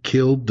then he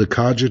killed the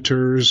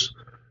cogitators,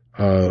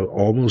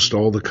 almost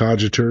all the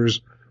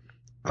cogitators.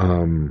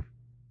 And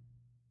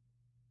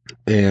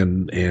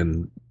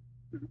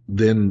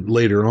then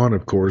later on,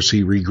 of course,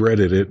 he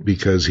regretted it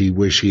because he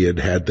wished he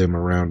had them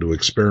around to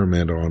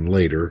experiment on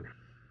later.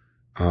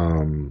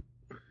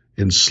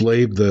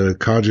 Enslaved the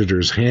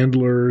cogitators'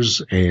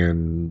 handlers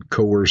and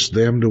coerced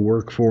them to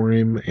work for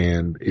him.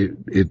 And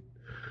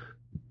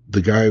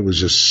the guy was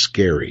just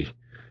scary.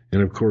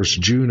 And of course,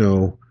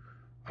 Juno,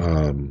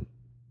 her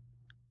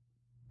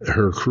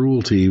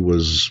cruelty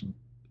was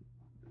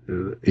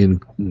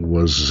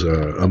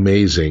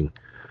amazing.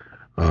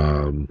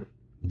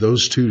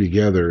 Those two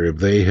together, if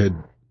they had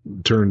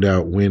turned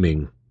out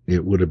winning,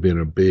 it would have been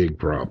a big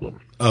problem.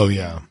 Oh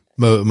yeah,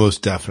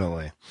 most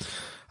definitely.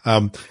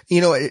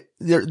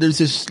 There's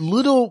this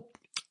little,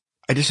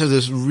 I just have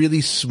this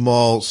really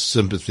small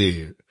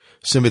sympathy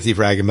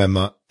for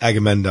Agamemnon. I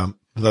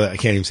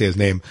can't even say his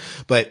name,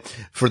 but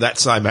for that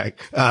Simek,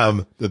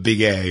 the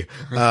big A.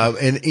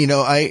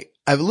 I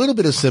have a little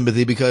bit of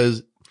sympathy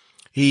because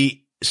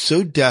he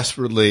so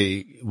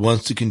desperately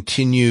wants to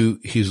continue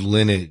his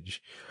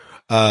lineage,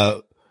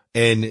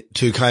 and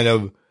to kind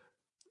of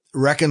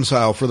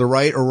reconcile for the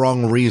right or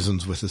wrong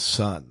reasons with his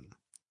son.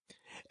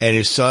 And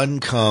his son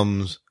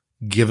comes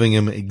giving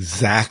him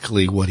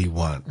exactly what he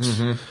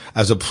wants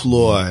as a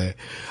ploy.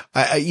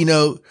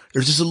 There's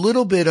just a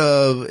little bit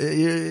of,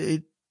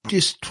 it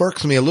just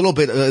twerks me a little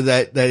bit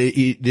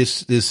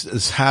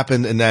this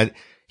happened and that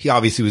he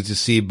obviously was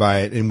deceived by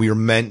it. And we were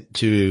meant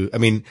to,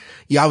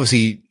 you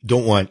obviously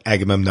don't want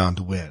Agamemnon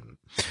to win,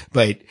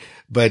 but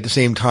at the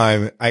same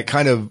time, I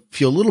kind of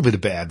feel a little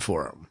bit bad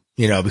for him,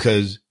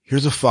 because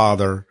here's a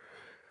father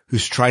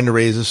who's trying to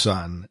raise a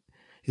son.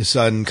 His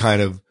son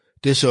kind of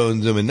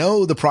disowns him, and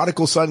no, the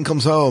prodigal son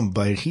comes home,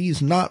 but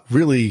he's not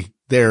really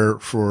there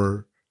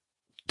to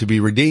be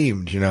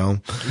redeemed, Yeah.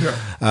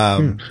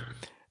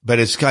 But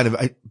it's kind of,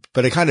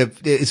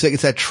 it's like,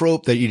 it's that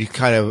trope that you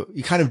kind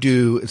of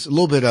do. It's a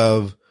little bit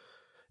of,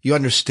 you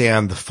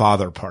understand the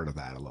father part of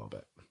that a little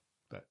bit.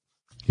 But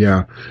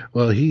yeah.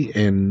 Well,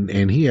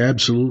 he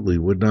absolutely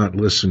would not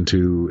listen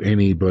to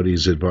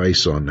anybody's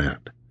advice on that.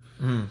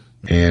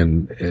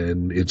 And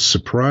it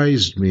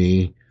surprised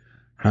me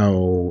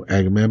how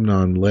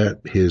Agamemnon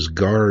let his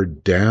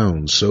guard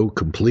down so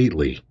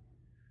completely.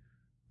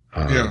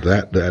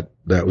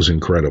 That was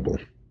incredible.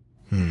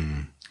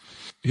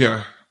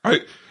 Yeah. I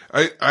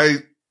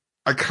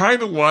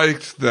kind of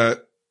liked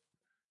that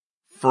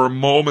for a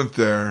moment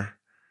there,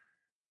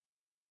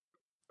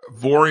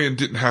 Vorian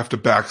didn't have to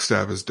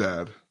backstab his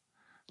dad.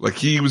 Like,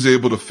 he was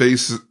able to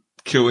face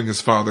killing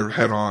his father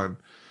head on.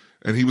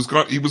 And he was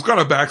going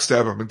to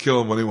backstab him and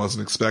kill him when he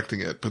wasn't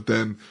expecting it. But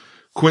then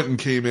Quentin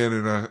came in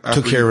and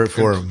took care of it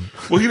for him.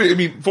 Well,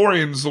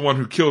 Vorian's the one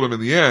who killed him in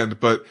the end,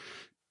 but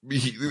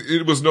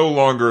it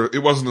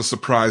wasn't a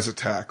surprise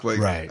attack. Like,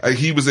 right.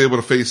 He was able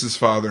to face his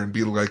father and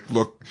be like,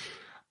 look,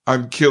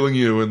 I'm killing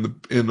you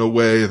in a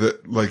way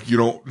that, like, you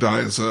don't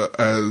die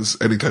as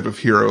any type of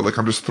hero. Like,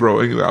 I'm just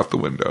throwing you out the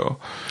window.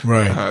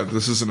 Right.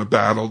 This isn't a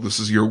battle. This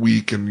is your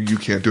week and you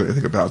can't do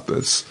anything about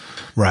this.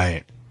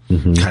 Right.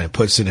 Kind of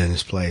puts it in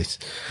his place.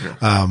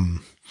 Yeah.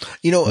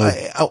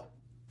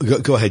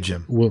 Go ahead,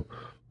 Jim. Well,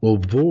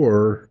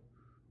 Vor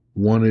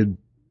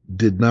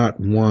did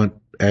not want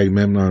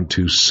Agamemnon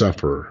to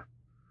suffer.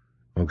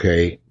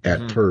 Okay.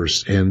 At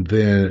first. And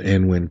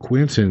when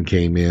Quentin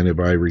came in, if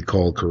I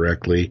recall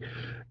correctly,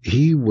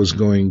 he was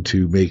going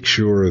to make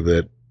sure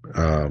that,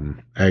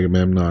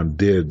 Agamemnon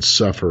did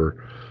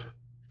suffer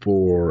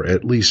for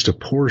at least a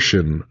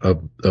portion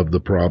of the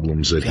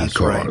problems that he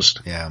caused.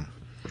 Right. Yeah.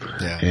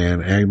 Yeah.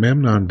 And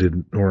Agamemnon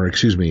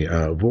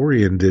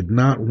Vorian did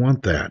not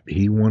want that.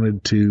 He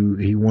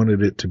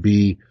wanted it to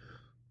be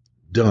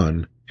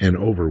done and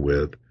over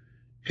with.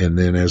 And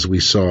then, as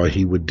we saw,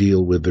 he would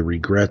deal with the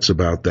regrets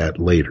about that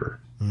later.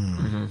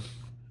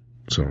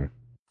 So,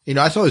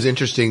 I thought it was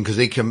interesting because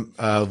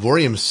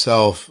Vorian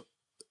himself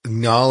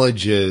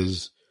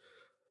acknowledges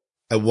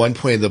at one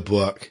point in the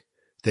book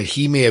that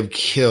he may have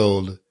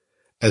killed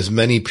as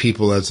many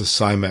people as the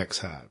Simex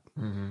had.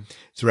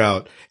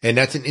 throughout. And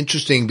that's an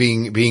interesting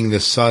being the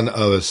son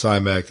of a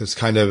Simek. That's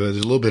kind of, there's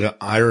a little bit of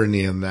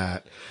irony in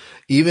that.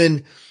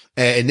 Even,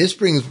 and this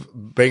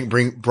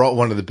brought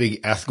one of the big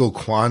ethical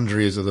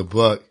quandaries of the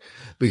book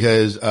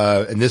because,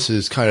 and this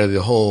is kind of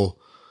the whole,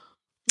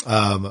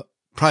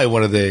 probably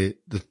one of the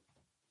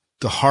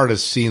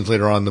hardest scenes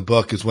later on in the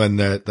book is when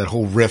that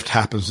whole rift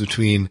happens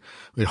between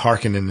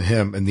Harkonnen and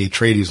him and the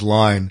Atreides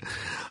line.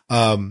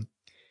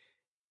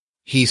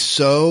 He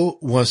so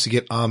wants to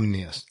get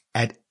Omnius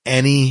at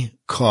any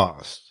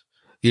cost.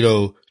 You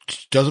know,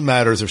 doesn't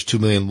matter if there's 2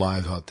 million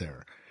lives out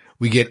there.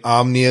 We get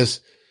Omnius,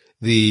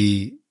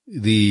 you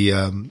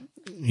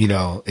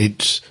know,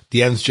 it's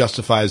the ends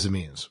justifies the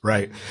means,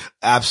 right?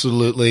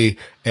 Absolutely.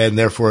 And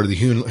therefore the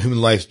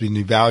human life is being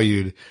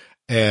devalued.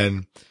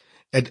 And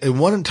at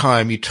one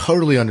time, you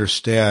totally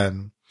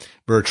understand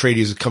where Atreides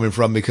is coming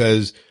from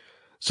because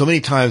so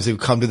many times they've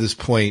come to this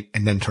point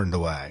and then turned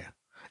away.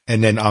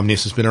 And then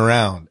Omnius has been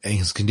around and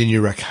he's continued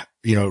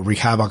to wreak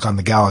havoc on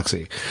the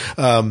galaxy.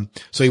 So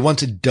he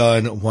wants it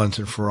done once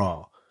and for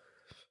all.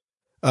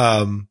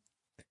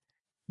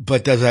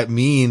 But does that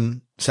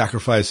mean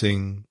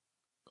sacrificing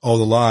all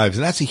the lives?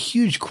 And that's a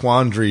huge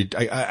quandary.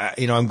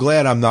 I'm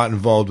glad I'm not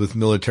involved with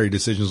military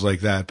decisions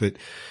like that, but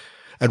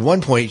at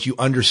one point you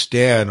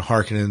understand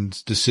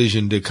Harkonnen's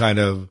decision to kind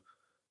of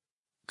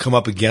come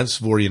up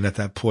against Vorian at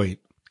that point,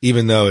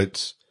 even though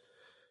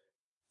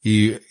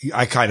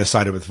I kind of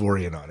sided with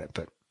Vorian on it,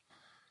 but.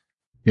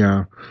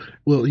 Yeah.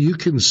 Well, you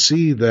can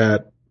see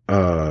that,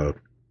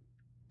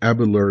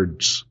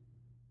 Abelard's,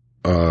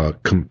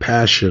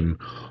 compassion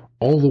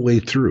all the way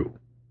through,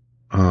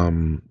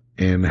 and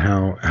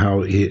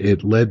how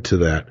it led to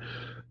that.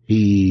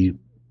 He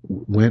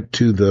went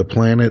to the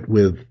planet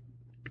with,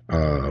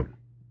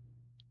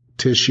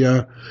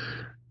 Tisha.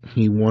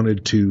 He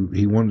wanted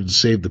to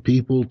save the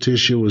people.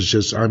 Tisha was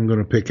just, I'm going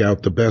to pick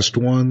out the best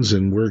ones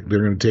and they're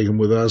going to take them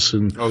with us.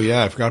 And oh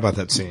yeah, I forgot about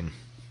that scene.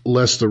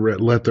 Let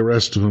the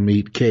rest of them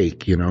eat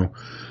cake, you know.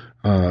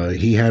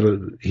 He had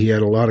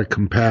a lot of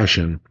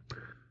compassion,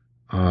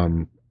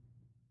 and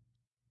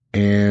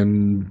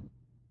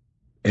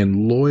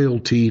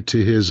loyalty to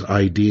his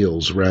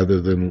ideals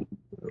rather than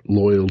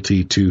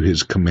loyalty to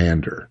his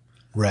commander.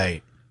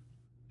 Right.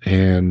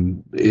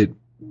 And it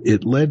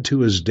led to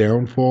his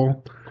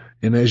downfall.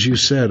 And as you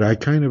said, I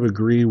kind of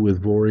agree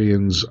with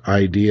Vorian's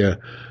idea.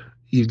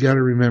 You got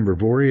to remember,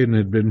 Vorian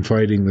had been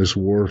fighting this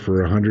war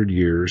for 100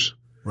 years.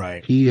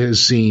 Right. He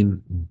has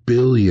seen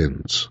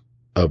billions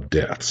of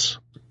deaths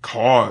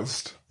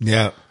caused.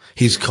 Yeah.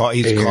 He's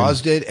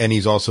caused it, and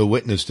he's also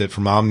witnessed it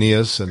from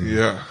Omnius. And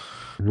yeah.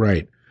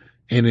 Right.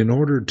 And in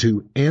order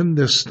to end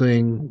this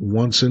thing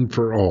once and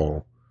for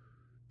all,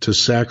 to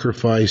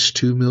sacrifice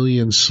 2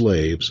 million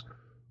slaves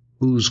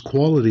whose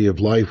quality of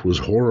life was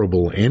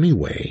horrible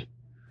anyway.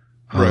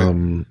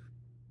 Right.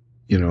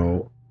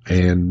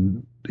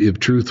 And if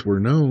truth were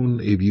known,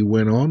 if you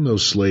went on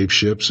those slave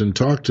ships and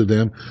talked to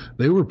them,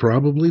 they were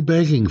probably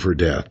begging for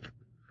death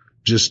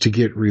just to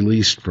get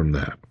released from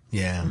that.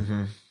 Yeah.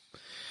 Mm-hmm.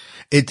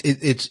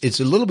 It's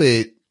a little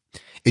bit,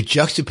 it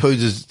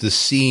juxtaposes the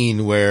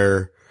scene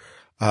where,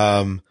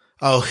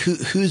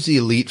 who's the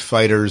elite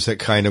fighters that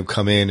kind of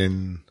come in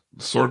and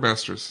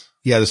Swordmasters.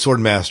 Yeah, the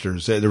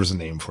Swordmasters. There was a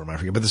name for them, I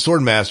forget. But the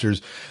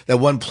Swordmasters, that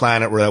one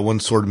planet where that one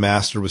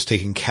Swordmaster was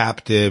taken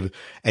captive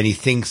and he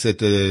thinks that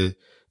the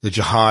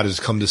Jihad has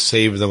come to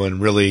save them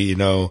and really,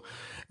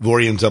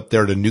 Vorian's up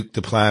there to nuke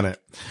the planet.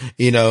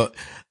 You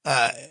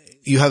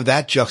have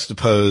that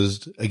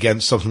juxtaposed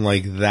against something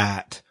like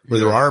that, where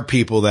there are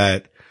people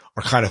that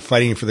are kind of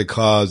fighting for the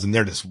cause and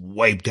they're just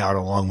wiped out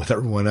along with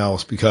everyone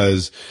else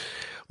because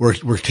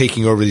we're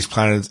taking over these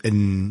planets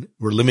and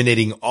we're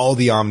eliminating all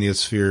the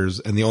omnispheres,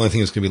 and the only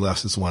thing that's going to be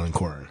left is the one in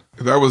Corrin.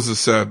 That was a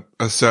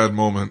sad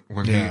moment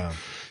when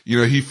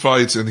he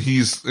fights and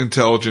he's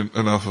intelligent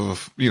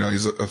enough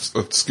he's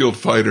a skilled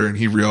fighter and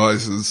he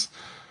realizes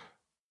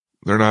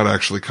they're not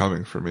actually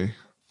coming for me.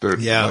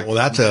 That's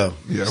a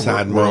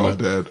sad moment. We're all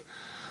dead.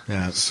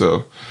 Yeah.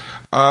 So,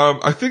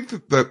 I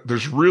think that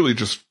there's really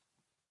just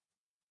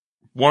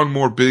one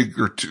more big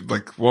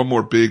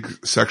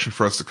section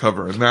for us to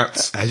cover. And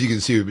that's, as you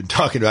can see, we've been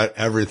talking about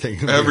everything.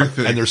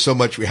 And there's so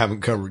much we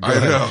haven't covered. I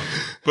know.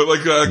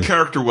 But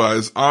character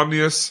wise,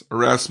 Omnius,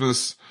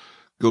 Erasmus,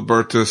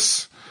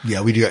 Gilbertus.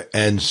 Yeah, we do.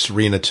 And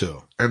Serena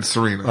too. And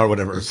Serena. Or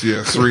whatever.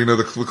 Yeah, Serena,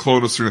 the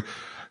clone of Serena.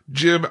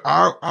 Jim,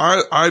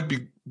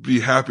 I'd be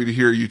happy to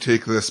hear you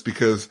take this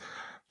because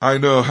I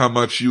know how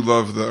much you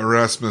love the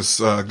Erasmus,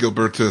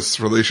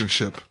 Gilbertus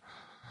relationship.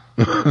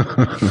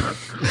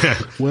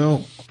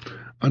 Well,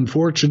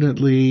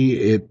 unfortunately,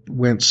 it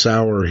went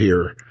sour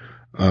here,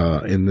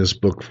 in this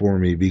book for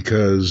me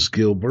because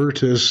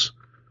Gilbertus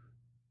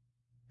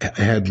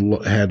had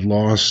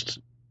lost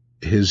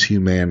his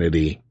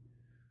humanity,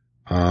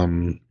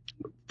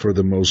 for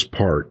the most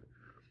part.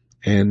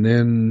 And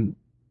then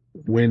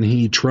when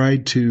he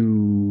tried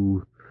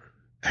to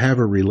have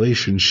a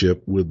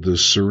relationship with the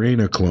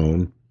Serena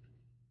clone,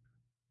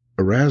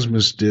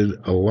 Erasmus did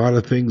a lot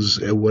of things,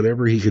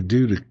 whatever he could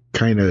do to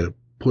kind of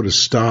put a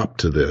stop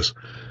to this.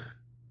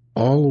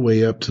 all the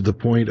way up to the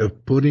point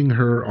of putting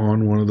her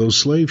on one of those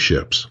slave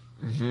ships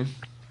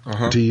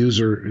to use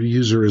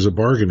her as a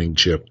bargaining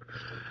chip.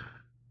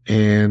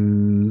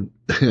 And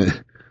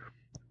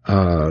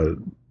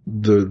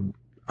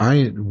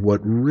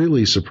what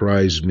really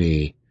surprised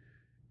me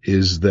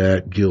is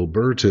that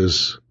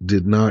Gilbertus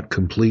did not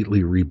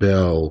completely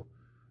rebel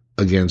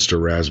against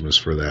Erasmus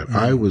for that.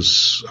 I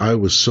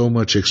was so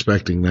much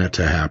expecting that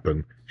to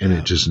happen, and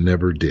it just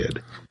never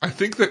did. I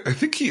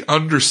think he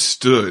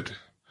understood,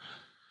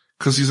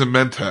 because he's a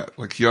mentat.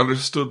 Like, he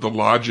understood the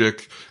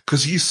logic,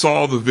 because he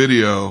saw the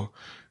video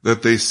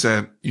that they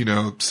sent, you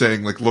know,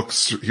 saying like, look,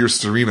 here's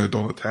Serena,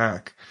 don't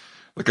attack.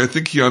 Like, I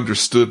think he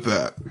understood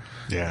that.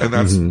 Yeah.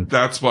 And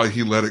that's why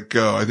he let it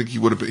go. I think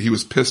he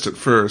was pissed at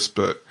first,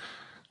 but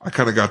I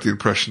kind of got the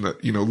impression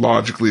that, you know,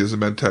 logically as a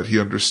mentat, he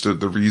understood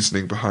the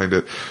reasoning behind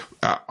it.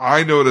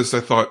 I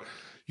thought,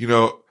 you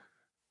know,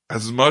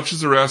 as much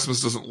as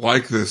Erasmus doesn't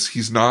like this,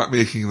 he's not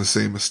making the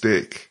same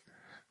mistake.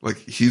 Like,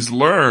 he's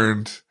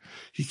learned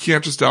he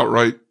can't just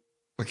outright,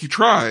 like, he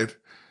tried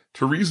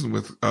to reason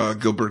with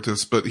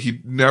Gilbertus, but he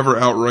never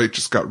outright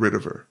just got rid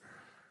of her.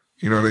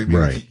 You know what I mean?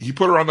 Right. He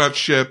put her on that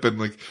ship, and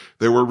like,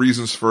 there were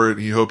reasons for it,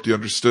 and he hoped he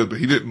understood, but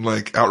he didn't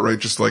like outright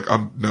just like,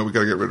 no, we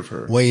gotta get rid of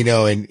her. Well, you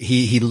know, and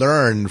he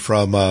learned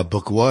from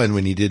book 1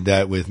 when he did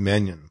that with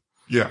Mannion.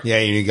 Yeah. Yeah,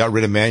 and he got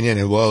rid of Mannion,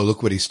 and whoa,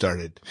 look what he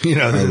started. You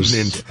know, I was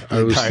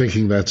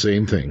thinking that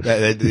same thing.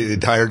 The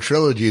entire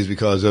trilogy is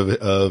because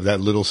of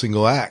that little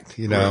single act,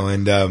 you know,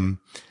 right. And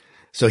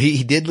so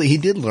he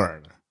did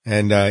learn.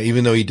 And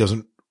even though he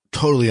doesn't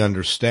totally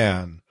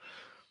understand.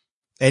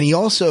 And he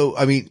also,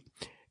 I mean,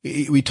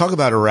 we talk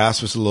about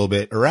Erasmus a little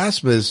bit.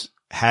 Erasmus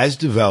has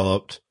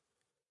developed,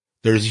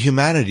 there's a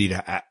humanity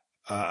to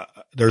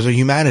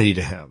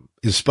him,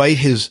 despite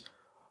his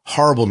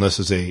horribleness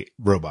as a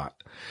robot.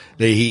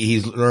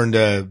 He's learned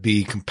to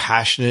be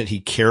compassionate. He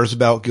cares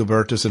about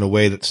Gilbertus in a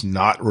way that's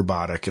not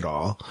robotic at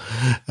all.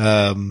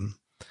 And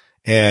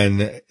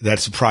that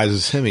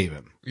surprises him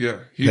even. Yeah.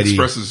 He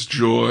expresses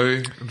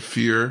joy and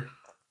fear.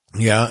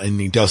 Yeah. And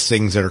he does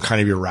things that are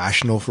kind of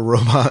irrational for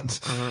robots.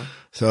 Uh-huh.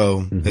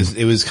 So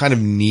it was kind of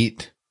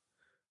neat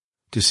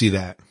to see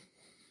that.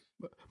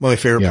 One of my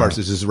favorite parts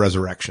is his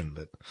resurrection,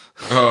 but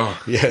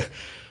yeah.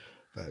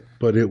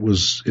 But it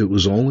was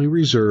only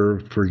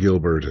reserved for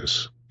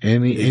Gilbertus.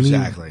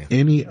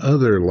 Any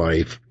other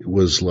life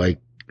was like,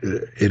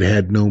 it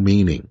had no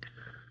meaning.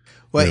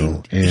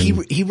 Well, you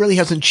know, he really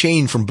hasn't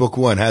changed from book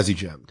 1, has he,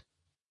 Jim?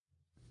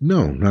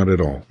 No, not at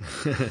all.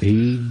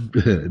 He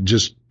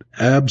just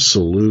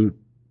absolute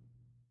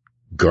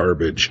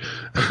garbage.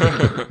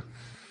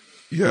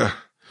 Yeah.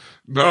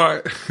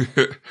 No,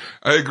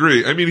 I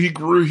agree. I mean,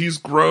 he's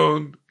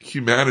grown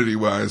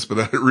humanity-wise, but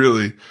that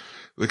really,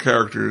 the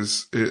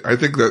characters, I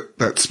think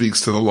that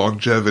speaks to the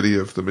longevity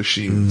of the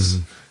machines,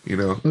 you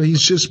know. Well,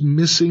 he's just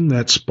missing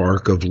that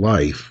spark of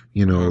life,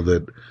 you know,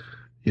 that,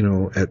 you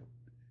know,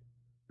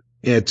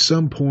 at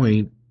some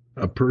point,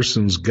 a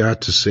person's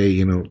got to say,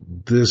 you know,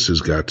 this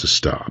has got to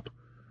stop.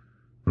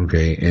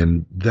 Okay.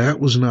 And that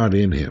was not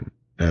in him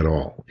at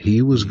all.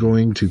 He was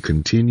going to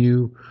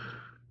continue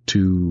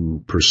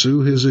to pursue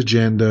his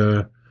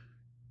agenda,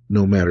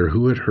 no matter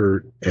who it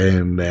hurt,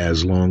 and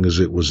as long as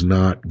it was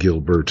not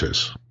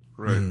Gilbertus.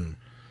 Right.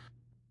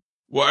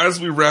 Well, as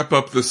we wrap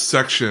up this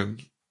section,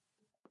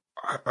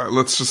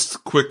 let's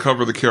just quick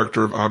cover the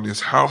character of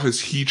Omnius. How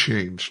has he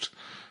changed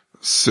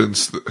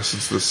since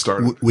this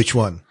started? Which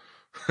one?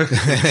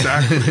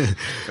 Exactly.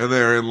 And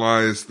therein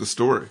lies the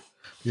story.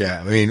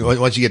 Yeah, I mean,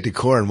 once you get to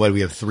Corrin,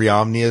 we have 3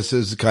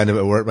 Omniuses kind of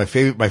at work. My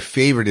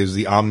favorite is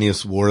the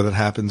Omnius War that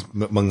happens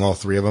among all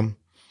 3 of them.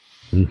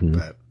 Mm-hmm.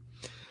 But,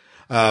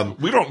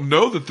 we don't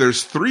know that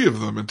there's 3 of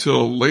them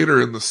until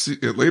later in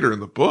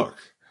the book.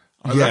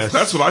 Yes.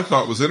 That's what I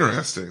thought was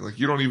interesting. Like,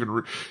 you don't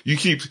even, you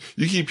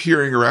keep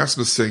hearing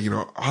Erasmus saying, you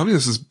know,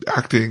 Omnius is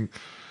acting,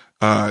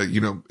 you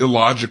know,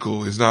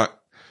 illogical.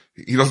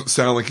 He doesn't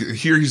sound like,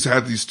 here he's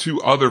had these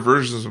 2 other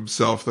versions of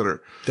himself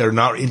that are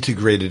not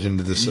integrated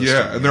into the system.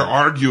 Yeah, and they're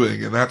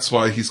arguing, and that's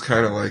why he's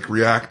kind of like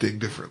reacting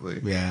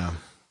differently. Yeah.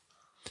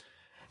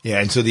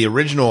 Yeah, and so the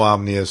original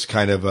Omnius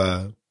kind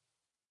of,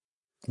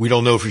 we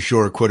don't know for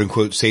sure, quote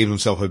unquote, saved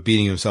himself by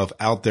beating himself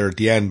out there at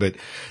the end, but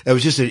that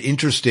was just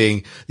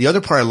the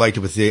other part I liked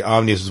with the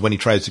Omnius is when he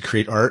tries to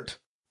create art.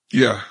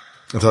 Yeah.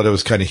 I thought it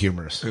was kind of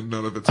humorous. And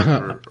none of it's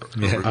ever.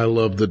 I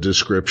love the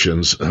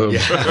descriptions of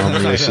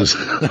Omnius.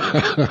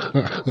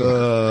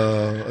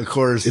 Of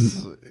course.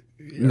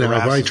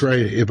 Now,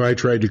 if I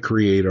tried to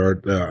create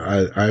art,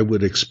 I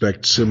would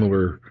expect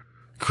similar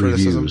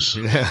reviews.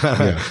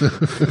 Yeah.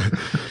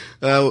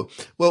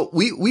 Well,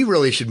 we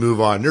really should move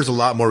on. There's a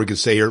lot more we could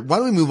say here. Why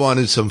don't we move on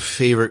to some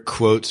favorite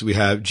quotes we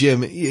have? Jim,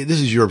 this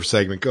is your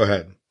segment. Go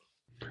ahead.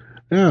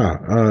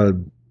 Yeah.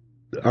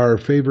 Our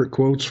favorite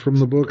quotes from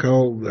the book.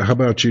 How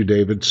about you,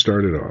 David?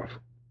 Start it off.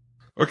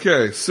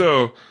 Okay,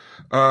 so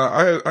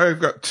I've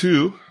got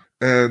 2,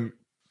 and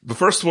the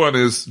first one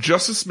is,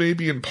 justice may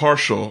be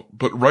impartial,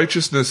 but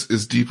righteousness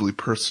is deeply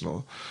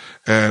personal.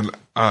 And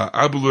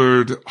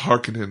Abelard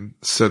Harkonnen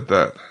said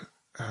that,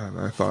 and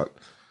I thought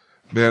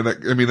Man,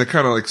 that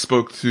kind of like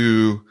spoke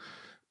to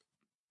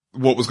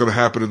what was going to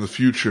happen in the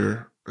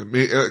future.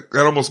 That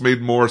almost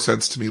made more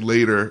sense to me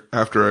later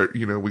after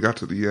we got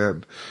to the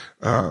end,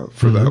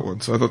 for that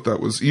one. So I thought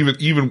that was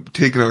even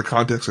taken out of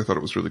context, I thought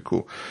it was really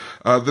cool.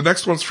 The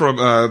next one's from,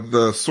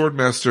 the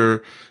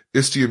Swordmaster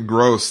Istian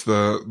Gross,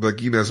 the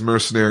Guinness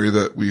mercenary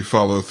that we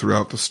follow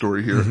throughout the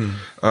story here.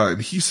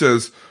 And he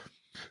says,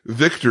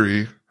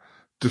 victory,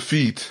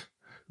 defeat,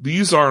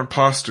 these are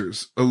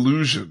imposters,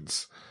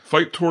 illusions.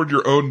 Fight toward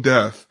your own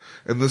death,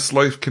 and this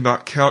life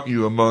cannot count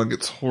you among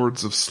its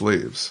hordes of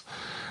slaves.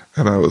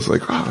 And I was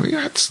like, oh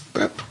yeah,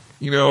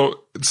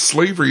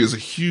 slavery is a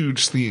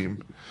huge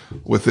theme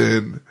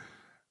within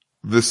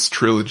this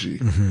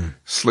trilogy.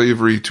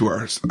 Slavery to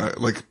our,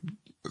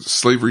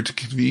 slavery to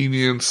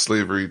convenience,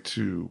 slavery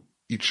to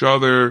each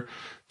other,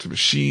 to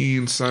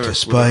machines, to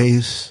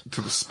spice,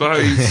 to the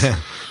spice.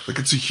 Like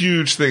it's a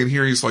huge thing. And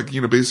here he's like,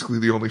 basically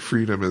the only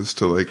freedom is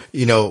to like,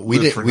 we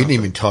didn't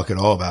even talk at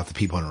all about the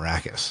people in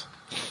Arrakis.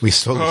 We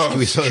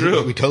totally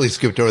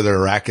skipped over the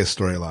Arrakis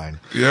storyline.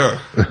 Yeah.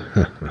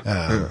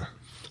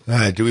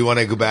 Do we want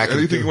to go back?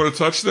 Anything you want to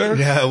touch there?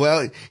 Yeah.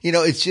 Well,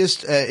 it's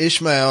just,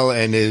 Ishmael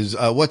and his,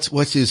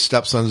 what's his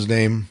stepson's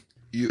name?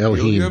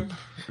 Elohim.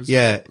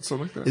 Yeah.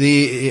 Something like that.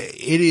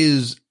 It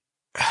is,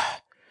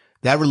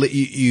 that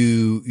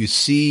you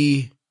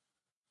see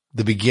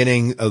the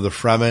beginning of the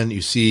Fremen.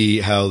 You see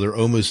how they're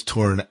almost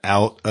torn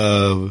out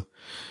of,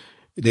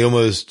 they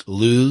almost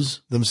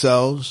lose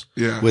themselves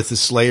with the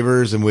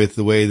slavers and with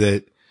the way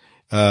that,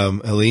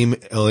 Elohim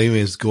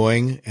is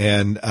going.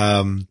 And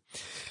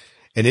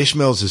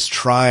Ishmael's is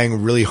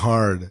trying really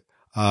hard.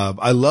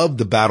 I love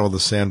the Battle of the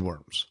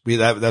Sandworms.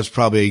 That's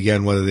probably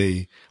again one of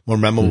the more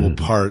memorable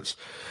parts.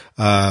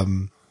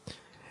 And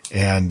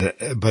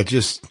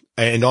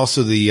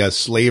also the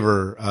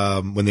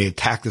slaver, when they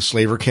attack the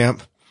slaver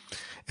camp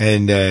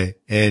and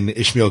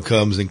Ishmael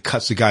comes and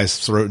cuts the guy's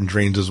throat and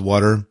drains his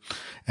water.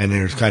 And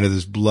there's kind of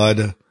this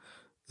bloodlust,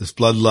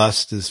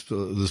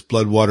 this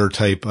blood water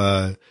type,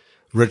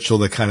 ritual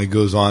that kind of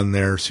goes on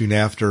there soon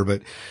after,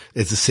 but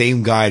it's the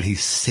same guy he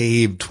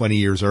saved 20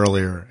 years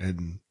earlier.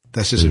 And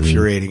that's just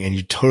infuriating. And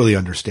you totally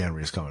understand where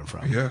he's coming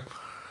from. Yeah.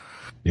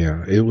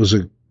 Yeah. It was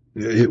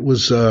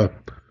the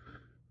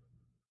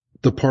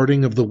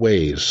parting of the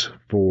ways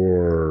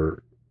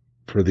for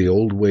the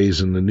old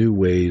ways and the new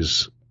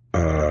ways.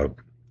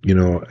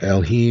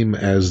 Elohim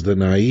as the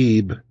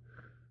Naib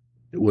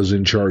was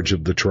in charge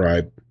of the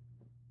tribe.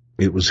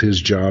 It was his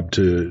job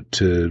to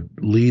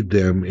lead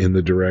them in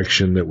the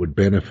direction that would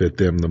benefit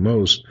them the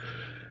most.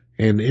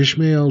 And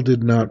Ishmael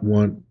did not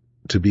want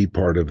to be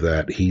part of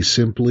that. He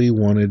simply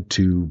wanted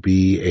to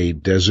be a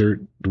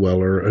desert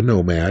dweller, a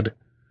nomad.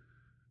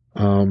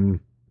 And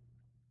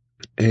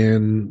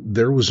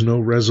there was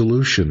no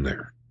resolution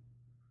there.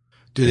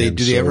 Did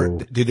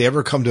they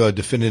ever come to a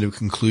definitive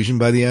conclusion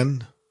by the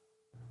end?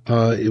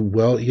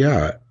 Well,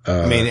 yeah.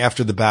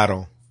 After the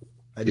battle.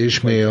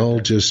 Ishmael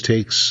just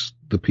takes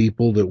the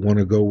people that want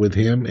to go with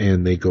him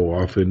and they go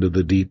off into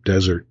the deep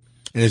desert.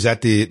 And is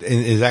that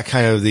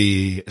kind of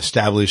the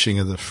establishing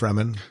of the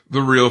Fremen?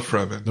 The real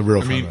Fremen. I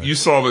mean, you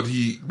saw that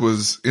he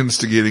was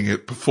instigating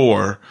it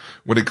before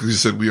when he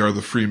said, we are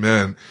the free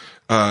men.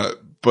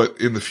 But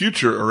in the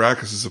future,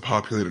 Arrakis is a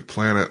populated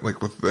planet,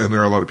 and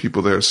there are a lot of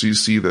people there. So you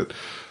see that,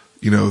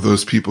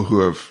 those people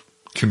who have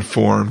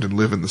conformed and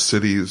live in the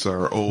cities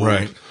are old.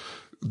 Right.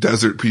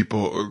 Desert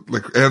people,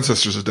 like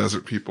ancestors of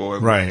desert people.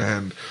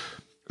 And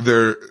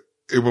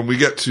when we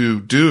get to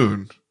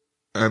Dune,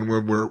 and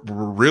when we're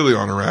really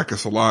on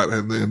Arrakis a lot,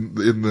 and then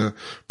in the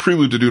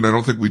prelude to Dune, I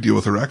don't think we deal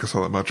with Arrakis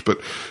all that much,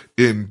 but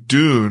in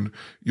Dune,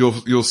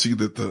 you'll see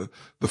that the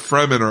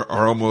Fremen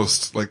are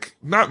almost like,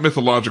 not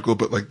mythological,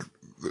 but like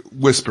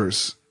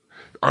whispers.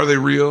 Are they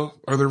real?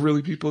 Are there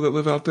really people that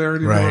live out there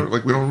anymore? Right.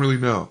 Like, we don't really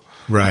know.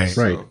 Right.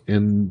 Right.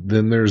 And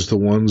then there's the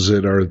ones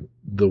that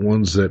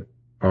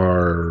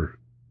are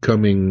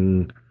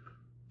coming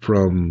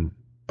from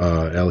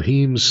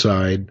Elohim's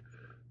side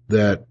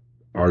that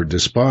are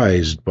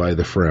despised by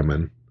the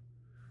Fremen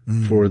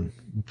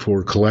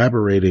for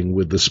collaborating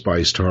with the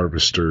spiced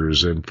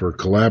harvesters and for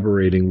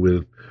collaborating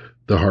with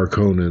the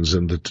Harkonnens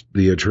and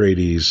the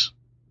Atreides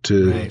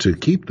to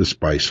keep the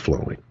spice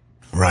flowing.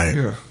 Right.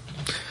 Yeah.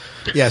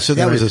 Yeah. So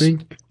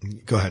that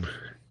go ahead.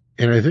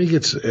 And I think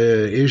it's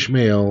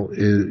Ishmael.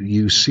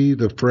 You see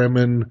the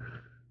Fremen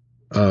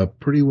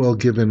pretty well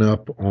given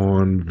up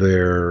on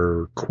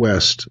their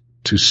quest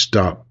to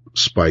stop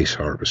spice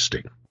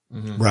harvesting.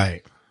 Mm-hmm.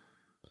 Right.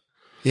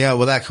 Yeah.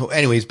 Well,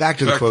 anyways, back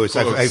to the quotes.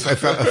 I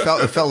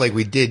felt like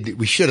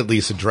we should at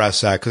least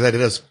address that because that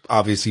does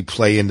obviously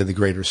play into the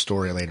greater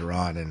story later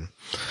on. And,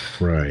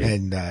 right.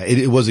 And,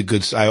 it was a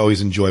good, I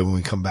always enjoy when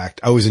we come back.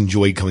 I always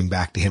enjoyed coming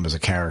back to him as a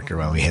character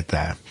when we hit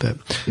that. But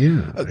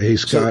yeah. Hey,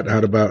 Scott, how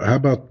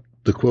about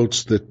the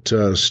quotes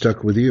that,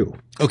 stuck with you?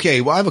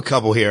 Okay. Well, I have a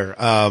couple here.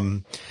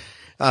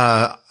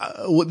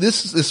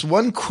 This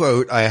one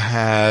quote I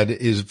had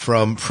is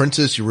from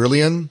Princess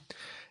Aurelian,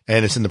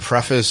 and it's in the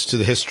preface to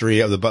the history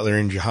of the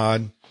Butlerian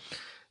Jihad.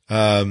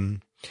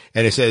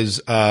 And it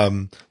says,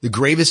 the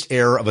gravest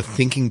error of a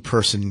thinking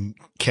person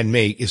can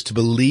make is to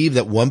believe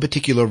that one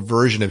particular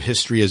version of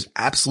history is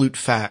absolute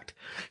fact.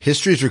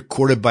 History is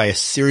recorded by a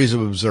series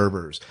of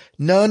observers,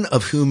 none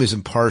of whom is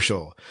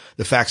impartial.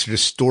 The facts are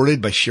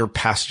distorted by sheer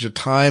passage of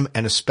time,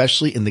 and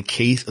especially in the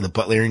case of the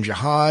Butlerian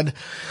Jihad,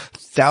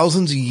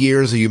 thousands of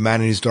years of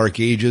humanity's dark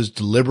ages,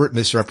 deliberate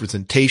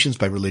misrepresentations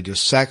by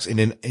religious sects, and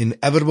an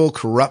inevitable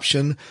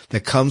corruption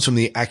that comes from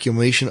the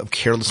accumulation of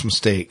careless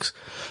mistakes.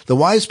 The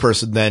wise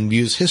person then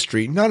views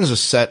history not as a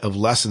set of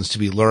lessons to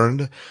be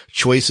learned,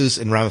 choices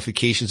and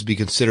ramifications to be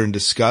considered and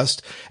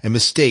discussed, and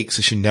mistakes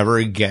that should never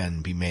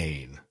again be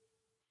made.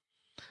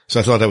 So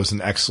I thought that was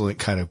an excellent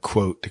kind of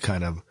quote to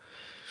kind of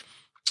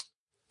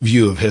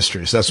view of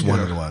history. So that's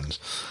one of the ones.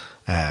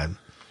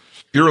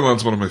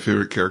 Irulan's one of my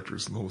favorite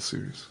characters in the whole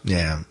series.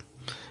 Yeah.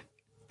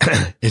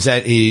 Is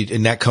that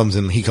and that comes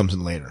in, he comes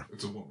in later.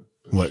 It's a woman.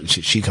 What,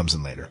 she comes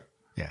in later.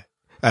 Yeah.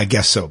 I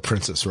guess so.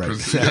 Princess, right?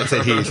 Princess,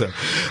 yeah. He, so.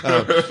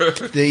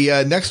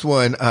 The next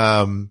one,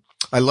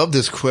 I love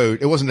this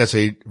quote. It wasn't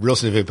necessarily real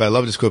significant, but I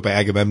love this quote by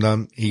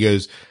Agamemnon. He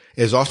goes,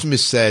 "It is often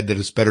said that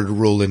it's better to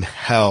rule in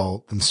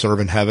hell than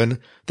serve in heaven.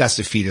 That's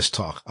defeatist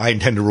talk. I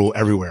intend to rule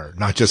everywhere,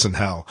 not just in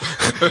hell."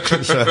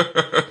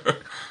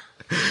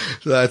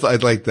 So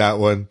I'd like that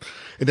one.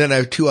 And then I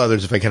have two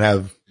others, if I can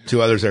have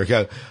two others there.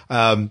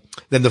 Then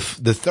the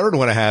third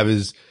one I have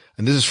is,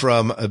 and this is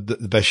from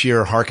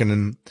Bashir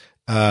Harkonnen.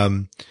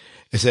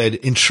 It said,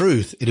 "In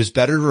truth, is it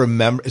better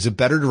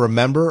to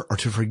remember or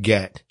to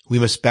forget? We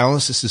must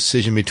balance this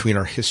decision between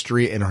our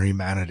history and our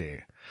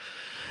humanity."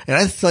 And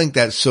I think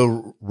that's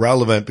so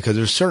relevant because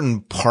there's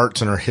certain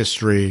parts in our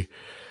history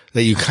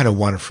that you kind of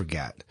want to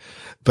forget,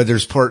 but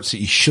there's parts that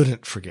you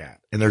shouldn't forget.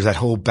 And there's that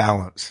whole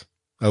balance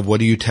of what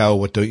do you tell?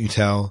 What don't you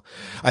tell?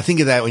 I think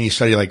of that when you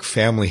study like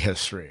family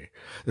history.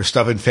 There's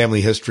stuff in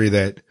family history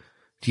that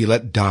do you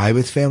let die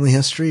with family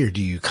history, or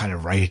do you kind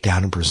of write it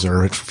down and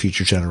preserve it for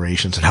future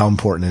generations? And how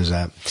important is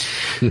that?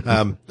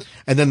 And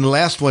then the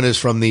last one is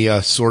from the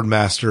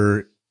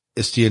swordmaster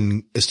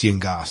Istian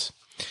Goss.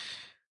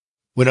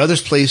 "When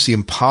others place the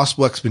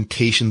impossible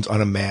expectations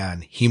on a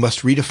man, he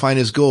must redefine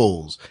his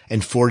goals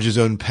and forge his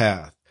own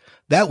path.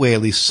 That way,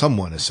 at least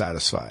someone is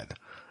satisfied."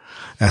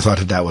 And I thought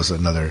that was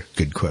another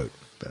good quote.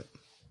 But,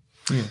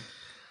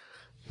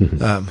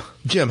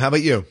 Jim, how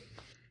about you?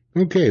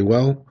 Okay,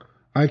 well,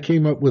 I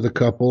came up with a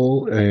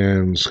couple,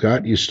 and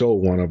Scott, you stole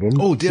one of them.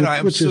 Oh, did I?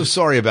 I'm so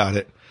sorry about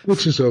it.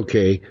 Which is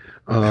okay.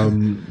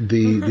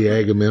 The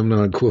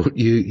Agamemnon quote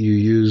you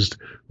used,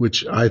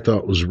 which I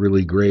thought was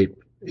really great.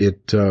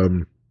 It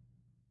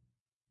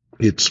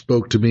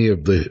spoke to me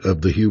of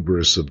the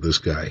hubris of this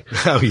guy.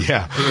 Oh,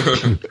 yeah.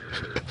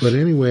 But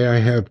anyway, I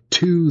have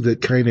two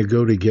that kind of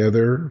go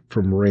together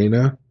from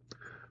Reyna.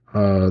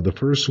 The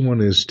first one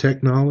is,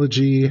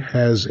 "Technology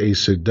has a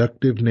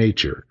seductive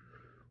nature.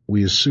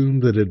 We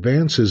assume that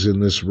advances in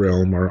this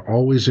realm are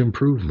always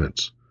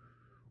improvements.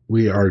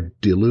 We are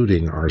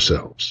deluding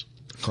ourselves."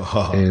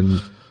 Oh.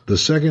 And the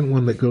second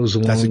one that goes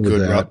along with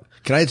that. Rob.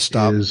 Can I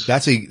stop?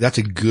 That's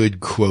a good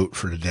quote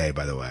for today,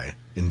 by the way.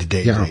 In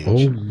today's age.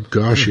 Oh,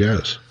 gosh,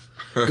 yes.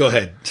 Go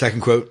ahead.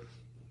 Second quote.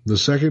 The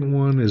second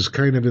one is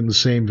kind of in the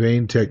same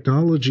vein.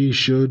 "Technology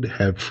should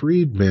have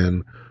freed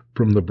men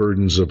from the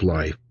burdens of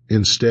life.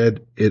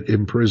 Instead, it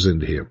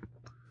imprisoned him."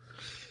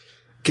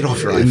 Get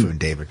off your iPhone,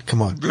 David.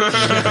 Come on.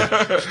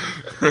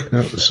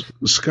 Now,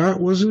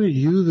 Scott, wasn't it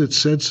you that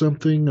said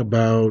something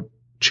about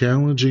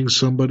challenging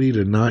somebody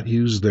to not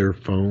use their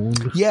phone?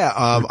 Yeah,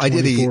 I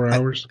did 24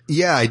 hours.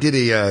 I did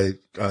this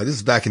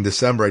is back in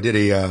December. I did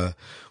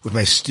with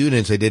my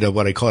students, I did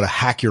what I called a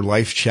hack your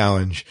life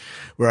challenge,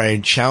 where I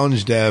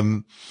challenged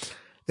them.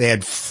 They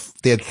had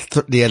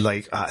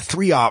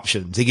three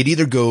options. They could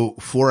either go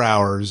 4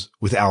 hours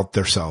without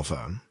their cell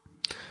phone.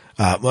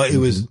 It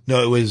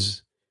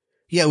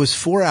was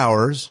 4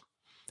 hours.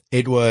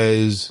 It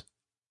was,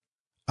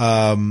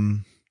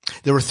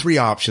 there were three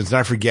options, and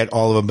I forget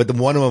all of them, but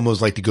one of them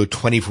was like to go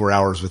 24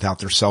 hours without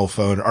their cell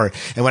phone.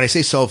 And when I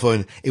say cell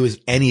phone, it was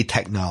any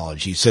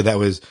technology. So that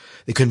was,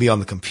 they couldn't be on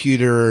the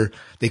computer.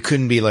 They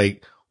couldn't be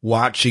like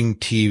watching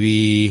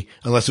TV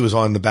unless it was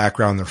on in the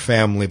background, their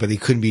family, but they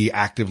couldn't be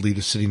actively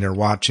just sitting there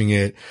watching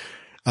it.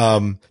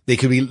 They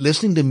could be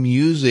listening to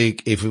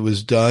music if it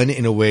was done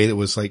in a way that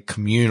was like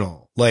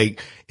communal.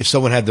 Like if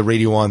someone had the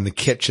radio on in the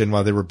kitchen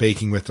while they were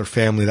baking with their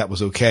family, that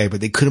was okay,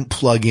 but they couldn't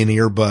plug in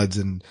earbuds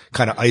and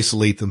kind of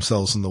isolate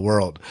themselves from the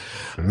world.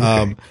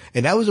 Okay.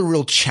 And that was a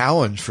real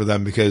challenge for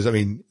them because, I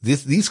mean,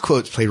 these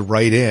quotes played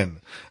right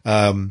in.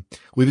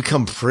 We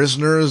become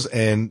prisoners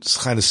and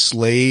kind of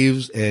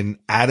slaves and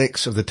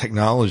addicts of the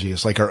technology.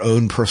 It's like our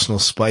own personal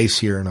spice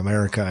here in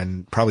America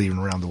and probably even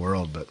around the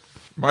world, but.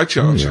 My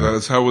challenge to that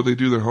is, how would they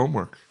do their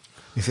homework?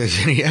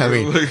 Yeah, I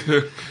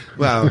mean,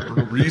 wow.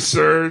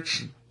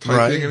 Research,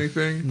 typing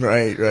anything.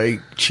 Right.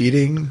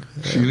 Cheating.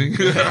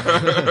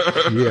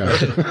 Yeah.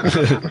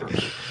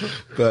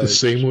 But the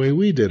same way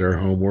we did our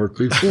homework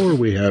before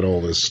we had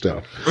all this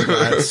stuff.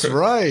 that's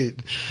right.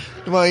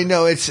 Well,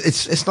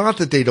 it's not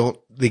that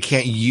they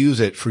can't use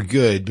it for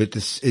good, but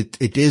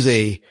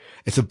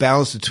it's a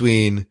balance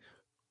between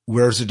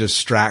where's the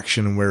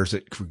distraction and where's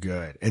it for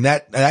good. And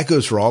that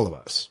goes for all of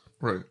us.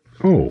 Right.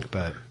 Oh,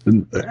 But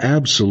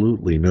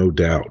absolutely. No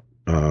doubt.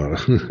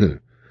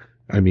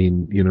 I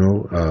mean,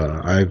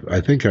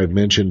 I think I've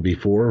mentioned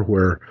before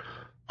where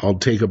I'll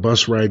take a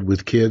bus ride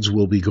with kids.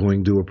 We'll be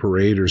going to a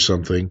parade or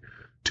something.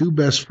 Two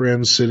best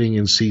friends sitting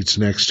in seats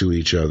next to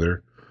each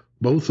other,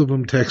 both of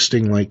them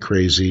texting like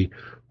crazy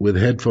with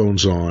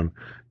headphones on,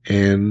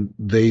 and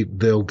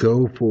they'll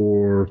go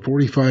for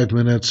 45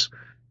 minutes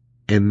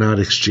and not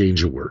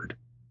exchange a word.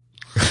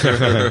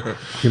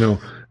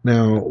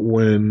 Now,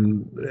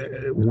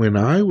 when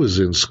I was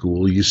in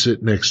school, you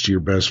sit next to your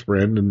best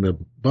friend and the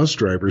bus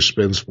driver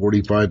spends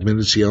 45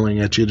 minutes yelling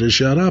at you to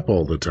shut up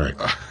all the time.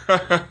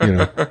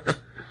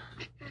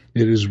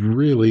 It has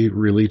really,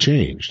 really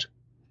changed.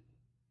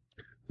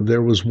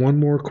 There was one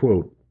more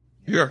quote.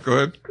 Yeah, go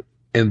ahead.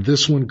 And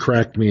this one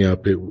cracked me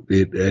up.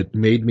 It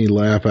made me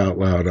laugh out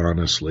loud,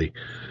 honestly.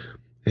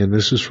 And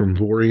this is from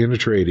Vorian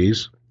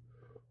Atreides.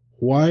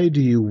 Why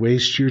do you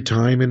waste your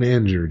time and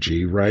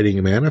energy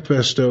writing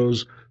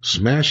manifestos,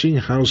 smashing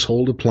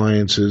household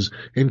appliances,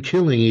 and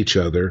killing each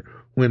other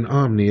when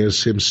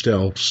Omnius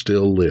himself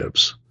still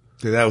lives?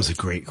 Dude, that was a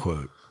great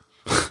quote.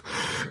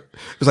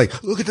 It's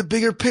like, look at the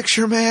bigger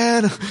picture,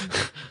 man.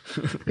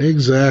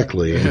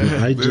 Exactly. And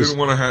they didn't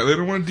want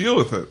to deal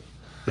with it.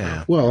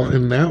 Yeah. Well,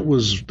 and that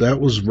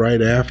was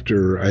right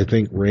after I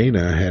think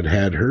Reyna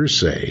had her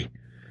say.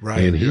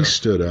 Right. And he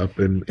stood up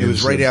and it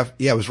was right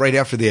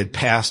after they had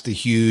passed a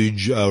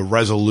huge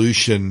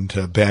resolution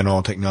to ban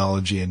all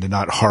technology and to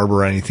not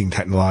harbor anything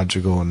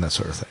technological and that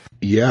sort of thing.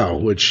 Yeah,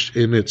 which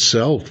in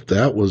itself,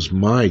 that was,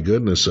 my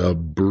goodness, a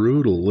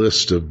brutal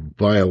list of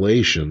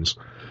violations,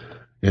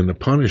 and the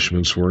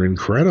punishments were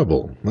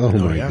incredible. Oh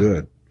my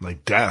God.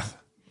 Like death.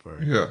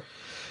 Yeah.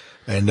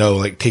 And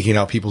like taking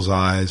out people's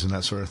eyes and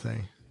that sort of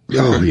thing.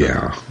 Oh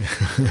yeah.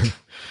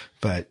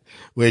 But,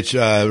 which,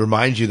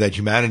 reminds you that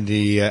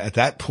humanity, at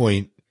that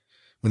point,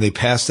 when they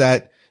pass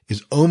that,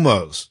 is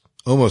almost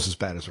as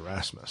bad as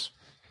Erasmus.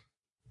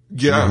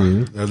 Yeah.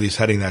 Mm-hmm. At least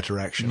heading that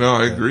direction. No,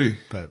 I agree.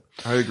 But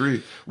I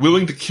agree.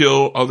 Willing to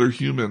kill other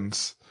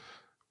humans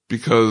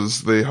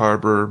because they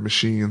harbor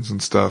machines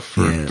and stuff.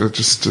 Or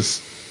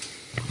just.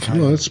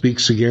 Well, it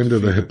speaks again to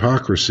the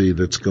hypocrisy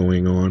that's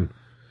going on.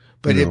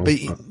 But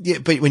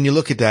when you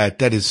look at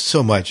that is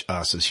so much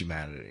us as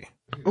humanity.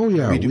 Oh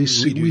yeah, we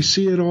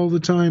see it all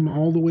the time,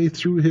 all the way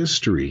through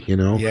history,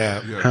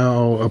 Yeah.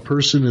 How a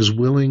person is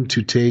willing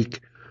to take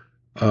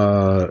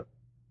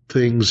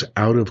things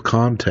out of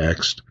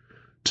context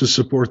to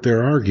support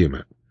their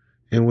argument.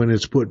 And when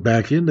it's put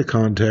back into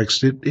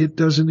context, it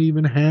doesn't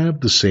even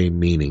have the same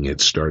meaning it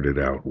started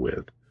out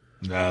with.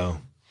 No.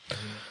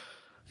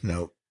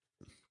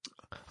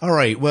 All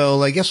right.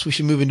 Well, I guess we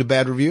should move into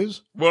bad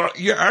reviews. Well,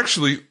 yeah,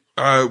 actually,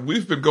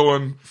 we've been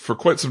going for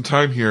quite some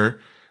time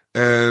here.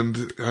 And,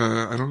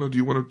 I don't know, do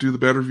you want to do the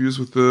bad reviews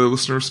with the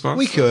listener response?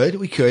 We could.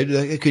 I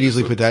could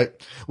easily put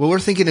that. Well, we're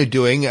thinking of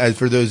doing,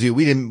 for those of you,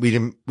 we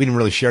didn't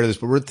really share this,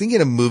 but we're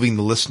thinking of moving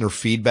the listener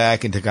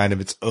feedback into kind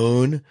of its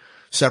own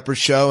separate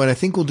show. And I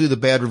think we'll do the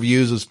bad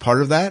reviews as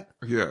part of that.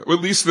 Yeah. Well,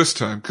 at least this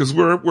time, cause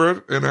we're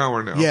at an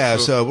hour now. Yeah.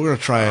 So we're going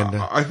to try and,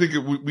 I think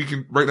we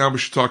can, right now we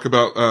should talk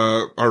about,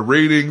 our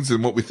ratings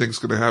and what we think is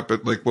going to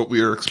happen, like what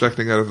we are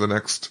expecting out of the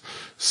next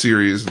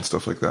series and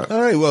stuff like that.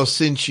 All right. Well,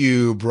 since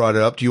you brought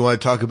it up, do you want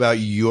to talk about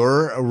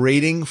your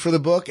rating for the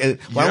book? And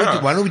why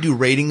don't we do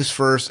ratings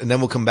first and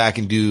then we'll come back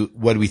and do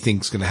what do we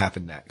think is going to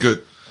happen next?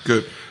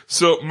 Good.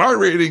 So my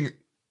rating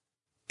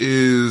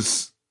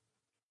is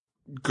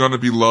going to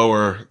be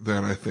lower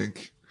than I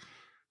think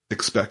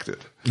expected.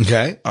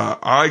 Okay.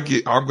 I'm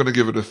going to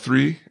give it a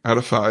 3 out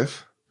of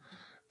 5.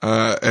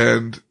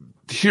 And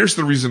here's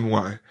the reason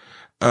why.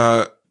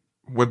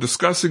 When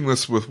discussing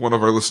this with one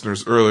of our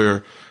listeners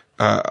earlier,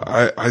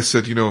 I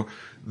said,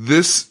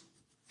 this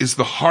is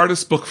the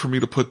hardest book for me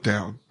to put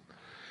down,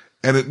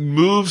 and it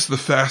moves the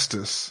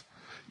fastest,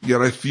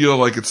 yet I feel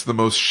like it's the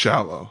most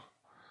shallow.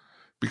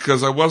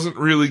 Because I wasn't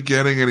really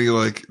getting any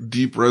like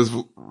deep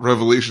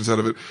revelations out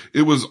of it.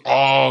 It was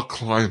all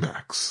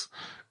climax.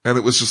 And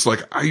it was just like,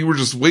 you were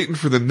just waiting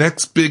for the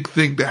next big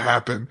thing to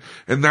happen.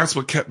 And that's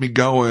what kept me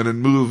going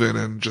and moving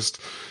and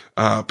just,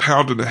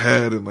 pounding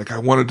ahead. And like, I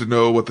wanted to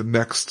know what the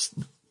next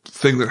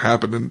thing that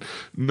happened. And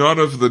none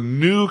of the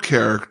new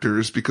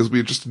characters, because we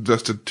had just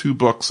invested 2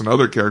 books and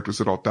other characters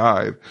that all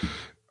died,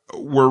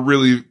 were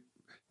really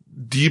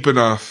deep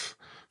enough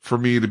for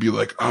me to be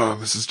like, oh,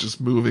 this is just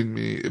moving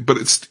me. But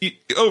it's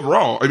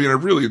overall, I mean, I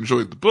really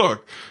enjoyed the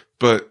book,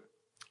 but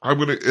I'm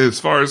going to, as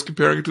far as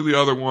comparing it to the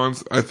other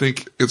ones, I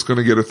think it's going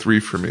to get a 3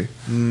 for me.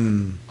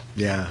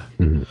 Yeah.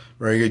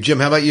 Very good. Jim,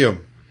 how about you?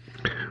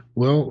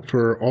 Well,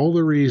 for all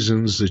the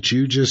reasons that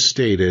you just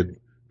stated,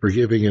 for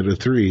giving it a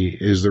 3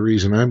 is the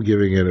reason I'm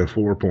giving it a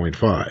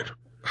 4.5.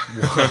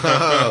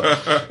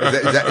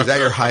 Is that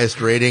your highest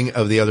rating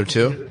of the other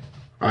two?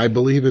 I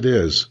believe it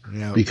is,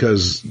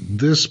 because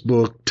this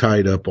book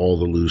tied up all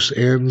the loose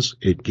ends.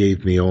 It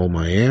gave me all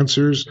my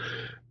answers.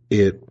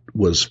 It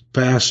was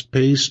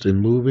fast-paced and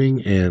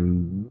moving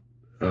and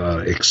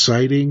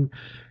exciting,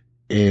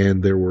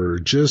 and there were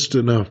just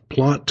enough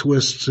plot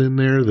twists in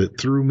there that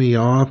threw me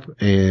off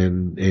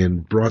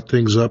and brought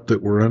things up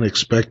that were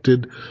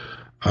unexpected.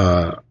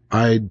 There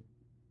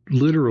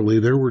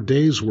were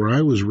days where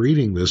I was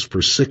reading this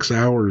for 6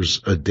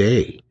 hours a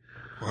day.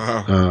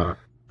 Wow.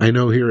 I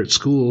know here at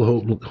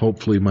school,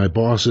 hopefully my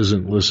boss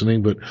isn't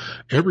listening, but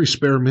every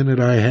spare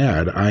minute I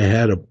had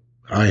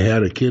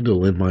a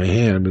Kindle in my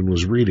hand and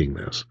was reading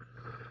this.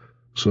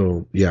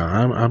 So yeah,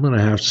 I'm going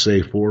to have to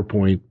say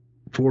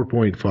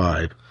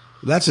 4.5.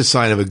 That's a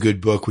sign of a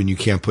good book when you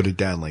can't put it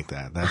down like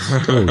that.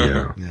 That's, oh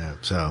yeah. Yeah.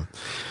 So,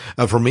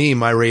 for me,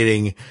 my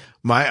rating,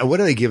 what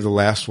did I give the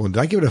last one? Did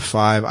I give it a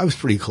 5? I was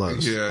pretty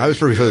close. Yeah, I was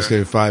pretty close to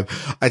giving it a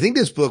 5. I think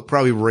this book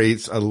probably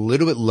rates a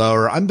little bit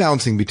lower. I'm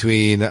bouncing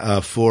between 4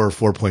 or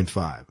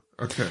 4.5.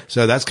 Okay.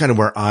 So that's kind of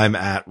where I'm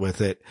at with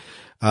it.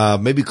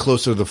 Maybe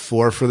closer to the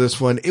 4 for this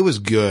one. It was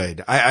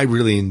good. I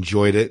really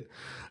enjoyed it.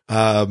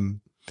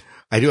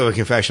 I do have a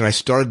confession. I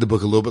started the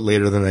book a little bit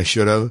later than I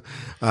should have.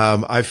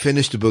 I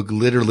finished the book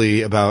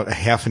literally about a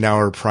half an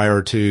hour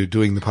prior to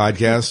doing the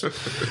podcast.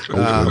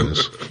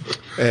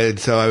 And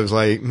so I was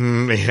like,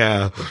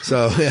 yeah.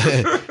 So,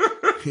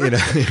 you know.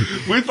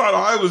 We thought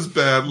I was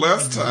bad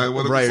last time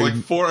when it was like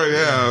 4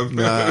 a.m.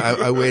 No,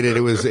 I waited.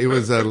 It was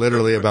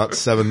literally about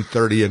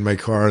 7:30 in my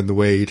car on the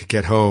way to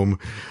get home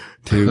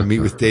to meet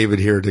with David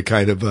here to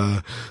kind of,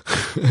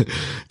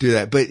 do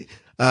that. But,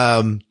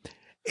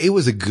 it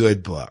was a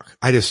good book.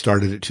 I just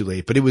started it too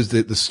late, but it was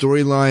the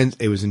storylines.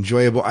 It was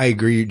enjoyable. I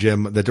agree,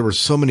 Jim, that there were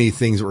so many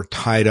things that were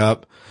tied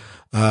up.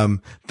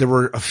 There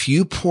were a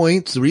few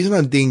points. The reason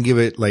I didn't give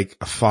it like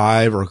a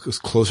 5 or was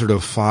closer to a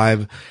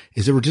 5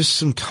 is there were just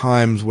some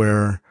times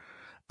where,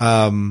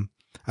 I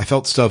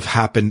felt stuff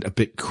happened a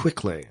bit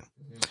quickly,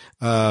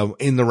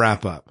 in the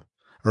wrap up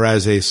or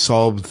as they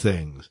solved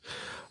things.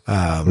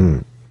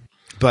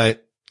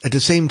 But at the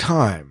same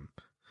time,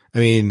 I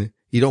mean,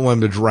 you don't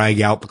want them to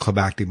drag out the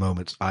climactic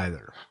moments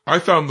either. I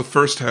found the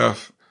first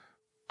half,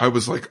 I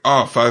was like,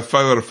 5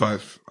 out of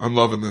 5. I'm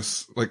loving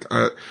this. Like,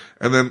 and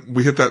then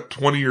we hit that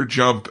 20-year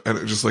jump and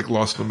it just like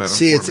lost momentum.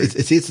 See,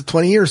 it's the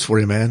 20 years for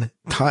you, man.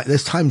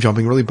 This time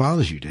jumping really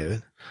bothers you,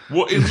 David.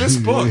 Well, in this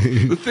book,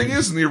 the thing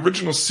is, in the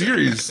original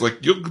series,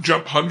 like you'll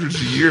jump hundreds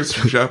of years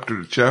from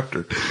chapter to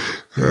chapter.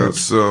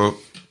 So,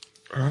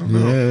 I don't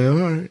know. Yeah,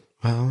 all right.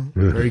 Well,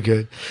 very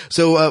good.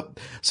 So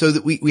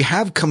we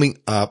have coming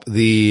up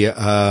the,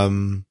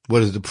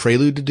 what is it, the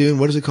Prelude to Dune?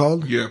 What is it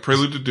called? Yeah,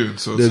 Prelude to Dune.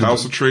 So it's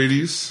House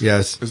Atreides.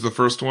 Yes. Is the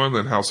first one,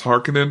 then House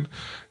Harkonnen, and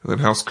then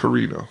House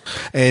Carino.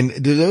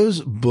 And do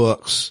those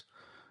books,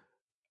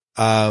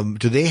 do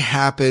they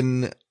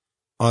happen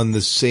on the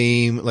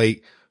same,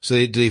 like, so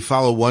do they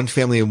follow one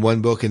family in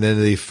one book and then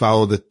they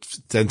follow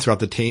then throughout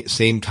the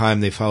same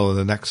time they follow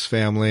the next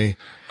family?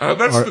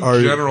 That's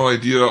the general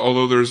idea,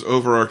 although there's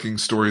overarching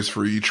stories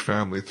for each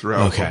family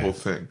throughout the whole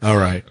thing. All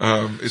right.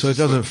 So it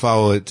doesn't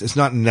follow it. It's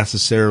not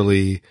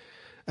necessarily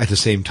at the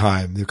same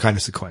time. They're kind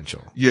of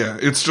sequential. Yeah.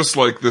 It's just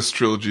like this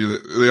trilogy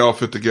that they all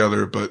fit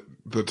together, but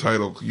the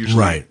title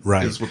usually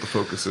is what the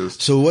focus is.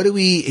 So what do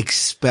we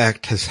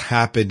expect has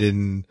happened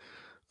in,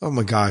 oh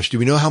my gosh, do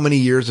we know how many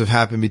years have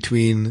happened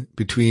between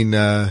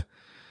the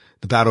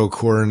Battle of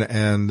Corrin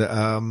and,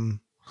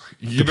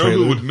 you know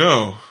who would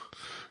know?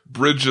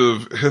 Bridge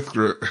of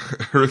Herbert.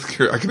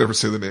 I can never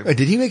say the name.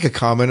 Did he make a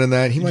comment on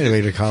that? He might have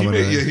made a comment.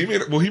 He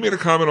made a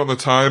comment on the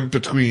time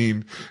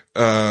between,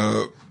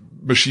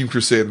 Machine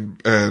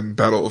Crusade and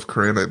Battle of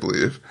Corrin, I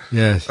believe.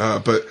 Yes.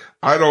 But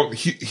I don't,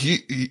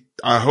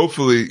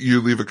 hopefully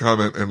you leave a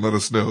comment and let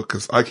us know,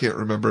 because I can't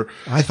remember.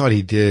 I thought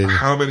he did.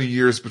 How many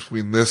years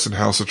between this and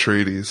House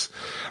Atreides?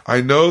 I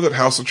know that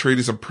House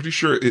Atreides, I'm pretty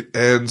sure it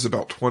ends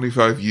about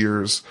 25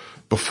 years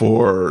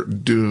before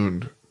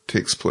Dune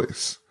takes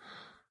place.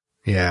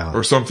 Yeah.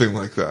 Or something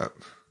like that.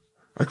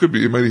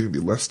 It might even be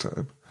less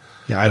time.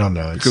 Yeah, I don't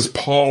know. Because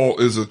Paul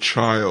is a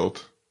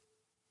child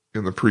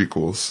in the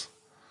prequels.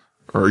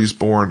 Or he's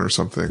born or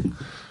something.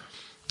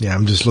 Yeah,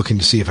 I'm just looking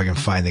to see if I can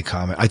find the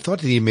comment. I thought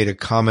that he made a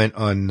comment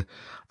on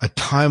a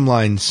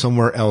timeline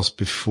somewhere else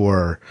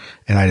before,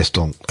 and I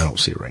don't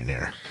see it right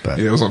there. But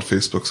yeah, it was on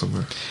Facebook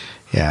somewhere.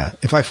 Yeah.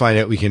 If I find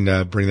it, we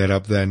can bring that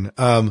up then.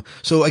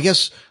 So I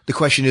guess the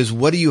question is,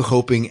 what are you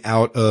hoping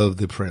out of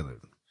the Prelude?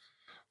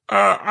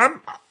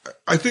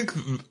 I think,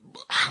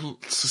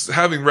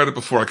 having read it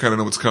before, I kind of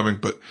know what's coming,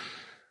 but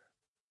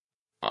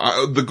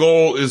the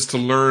goal is to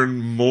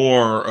learn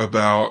more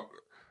about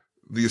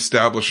the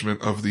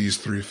establishment of these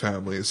three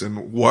families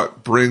and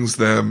what brings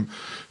them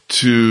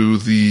to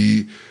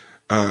the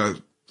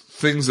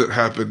things that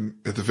happen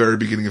at the very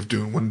beginning of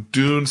Dune. When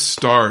Dune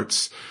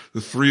starts,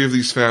 the three of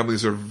these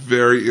families are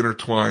very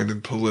intertwined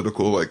in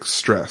political, like,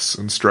 stress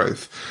and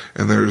strife.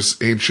 And there's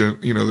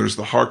ancient, there's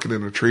the Harkonnen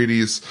and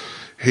Atreides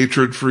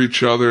hatred for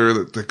each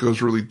other that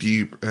goes really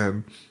deep.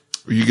 And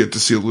you get to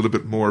see a little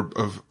bit more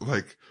of,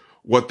 like,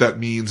 what that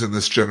means in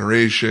this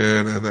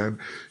generation. And then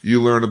you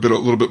learn a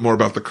little bit more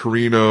about the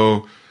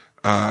Corrino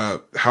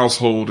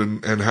household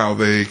and how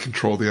they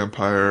control the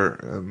Empire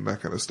and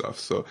that kind of stuff.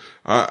 So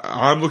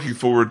I'm looking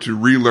forward to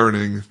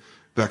relearning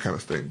that kind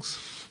of things.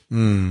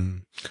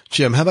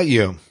 Jim, how about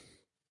you?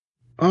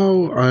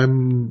 Oh,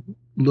 I'm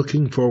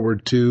looking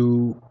forward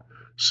to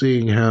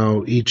seeing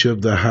how each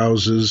of the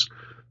houses,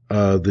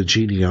 the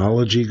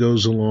genealogy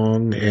goes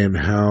along, and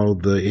how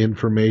the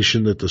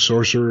information that the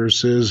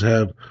sorceresses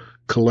have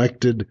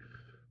collected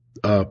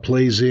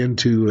plays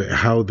into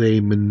how they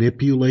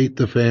manipulate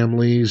the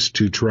families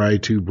to try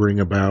to bring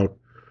about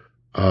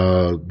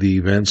the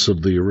events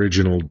of the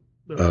original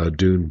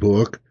Dune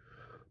book.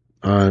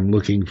 I'm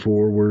looking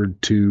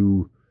forward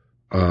to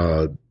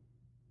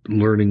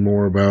learning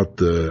more about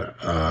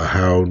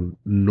how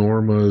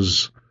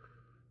Norma's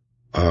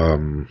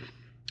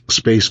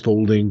space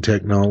folding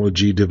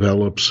technology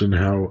develops and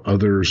how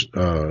others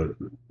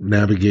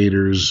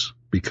navigators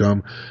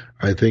become.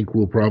 I think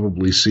we'll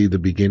probably see the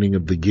beginning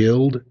of the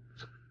guild,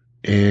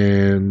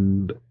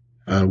 and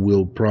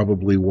we'll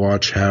probably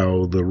watch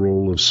how the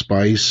role of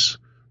spice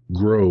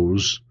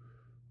grows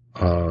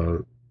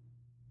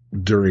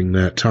during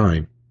that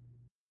time.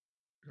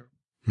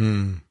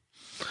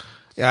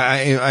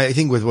 Yeah, I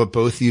think with what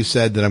both of you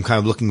said, that I'm kind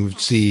of looking to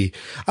see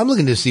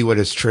what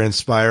has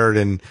transpired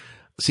and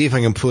see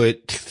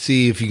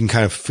if you can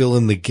kind of fill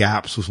in the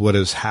gaps with what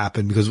has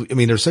happened. Because, I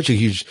mean, there's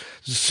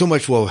so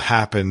much will have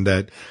happened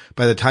that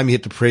by the time you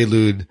hit the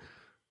prelude,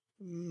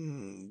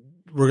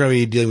 we're going to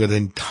be dealing with an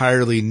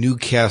entirely new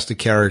cast of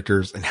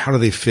characters, and how do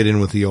they fit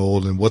in with the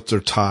old, and what's their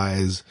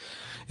ties?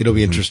 It'll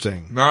be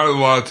interesting. Not a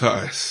lot of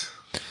ties.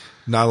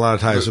 Not a lot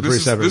of ties. So pretty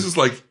separate. This is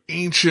like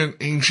ancient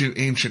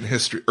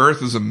history.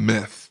 Earth is a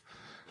myth.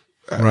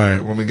 Right.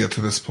 When we get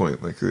to this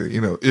point, like, I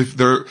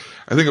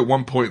think at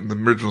one point in the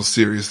original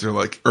series, they're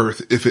like,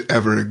 Earth, if it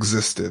ever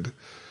existed,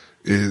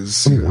 is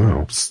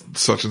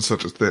such and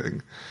such a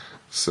thing.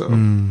 So,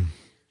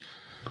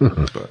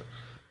 but.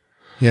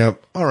 Yeah.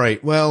 All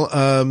right. Well,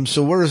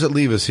 so where does it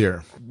leave us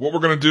here? What we're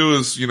going to do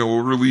is,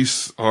 we'll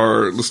release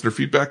our listener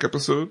feedback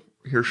episode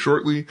here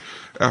shortly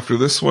after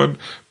this one.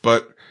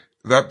 But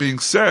that being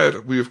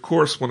said, we of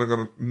course want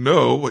to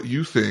know what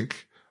you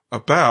think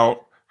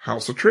about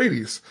House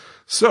Atreides.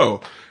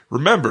 So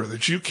remember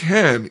that you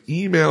can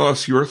email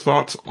us your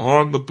thoughts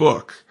on the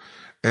book,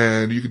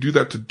 and you can do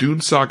that to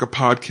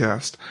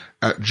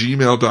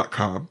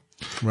dunesagapodcast@gmail.com.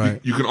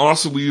 Right. You can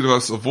also leave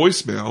us a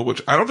voicemail,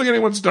 which I don't think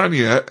anyone's done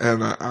yet.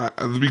 And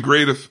it'd be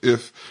great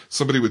if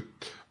somebody would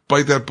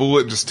bite that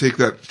bullet and just take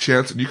that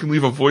chance. And you can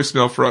leave a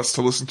voicemail for us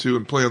to listen to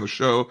and play on the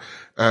show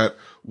at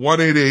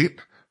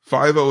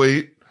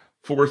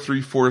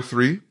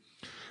 188-508-4343.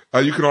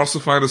 You can also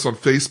find us on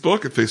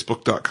Facebook at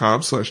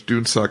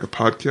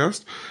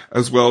facebook.com/DuneSagaPodcast,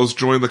 as well as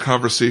join the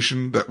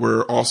conversation that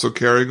we're also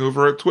carrying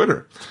over at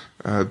Twitter.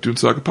 Dune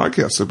Saga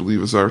Podcast, I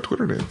believe, is our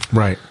Twitter name.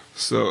 Right.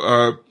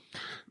 So,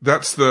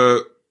 that's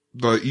the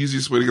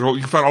easiest way to get hold.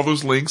 You can find all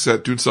those links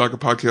at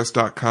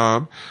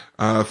DuneSagaPodcast.com.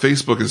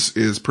 Facebook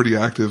is pretty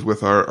active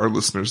with our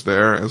listeners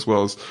there, as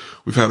well as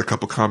we've had a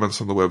couple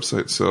comments on the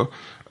website. So,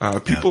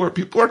 people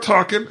are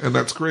talking, and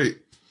that's great.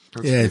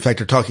 In fact,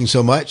 they're talking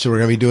so much, so we're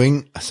going to be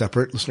doing a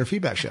separate listener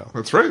feedback show.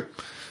 That's right.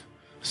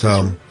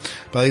 So,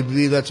 but I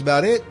believe that's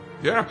about it.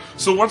 Yeah.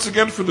 So once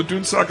again, for the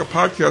Dune Saga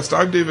Podcast,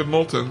 I'm David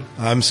Moulton.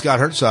 I'm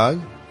Scott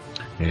Herzog.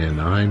 And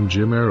I'm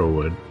Jim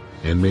Arrowwood.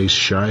 And may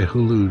Shai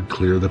Hulud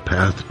clear the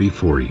path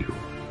before you.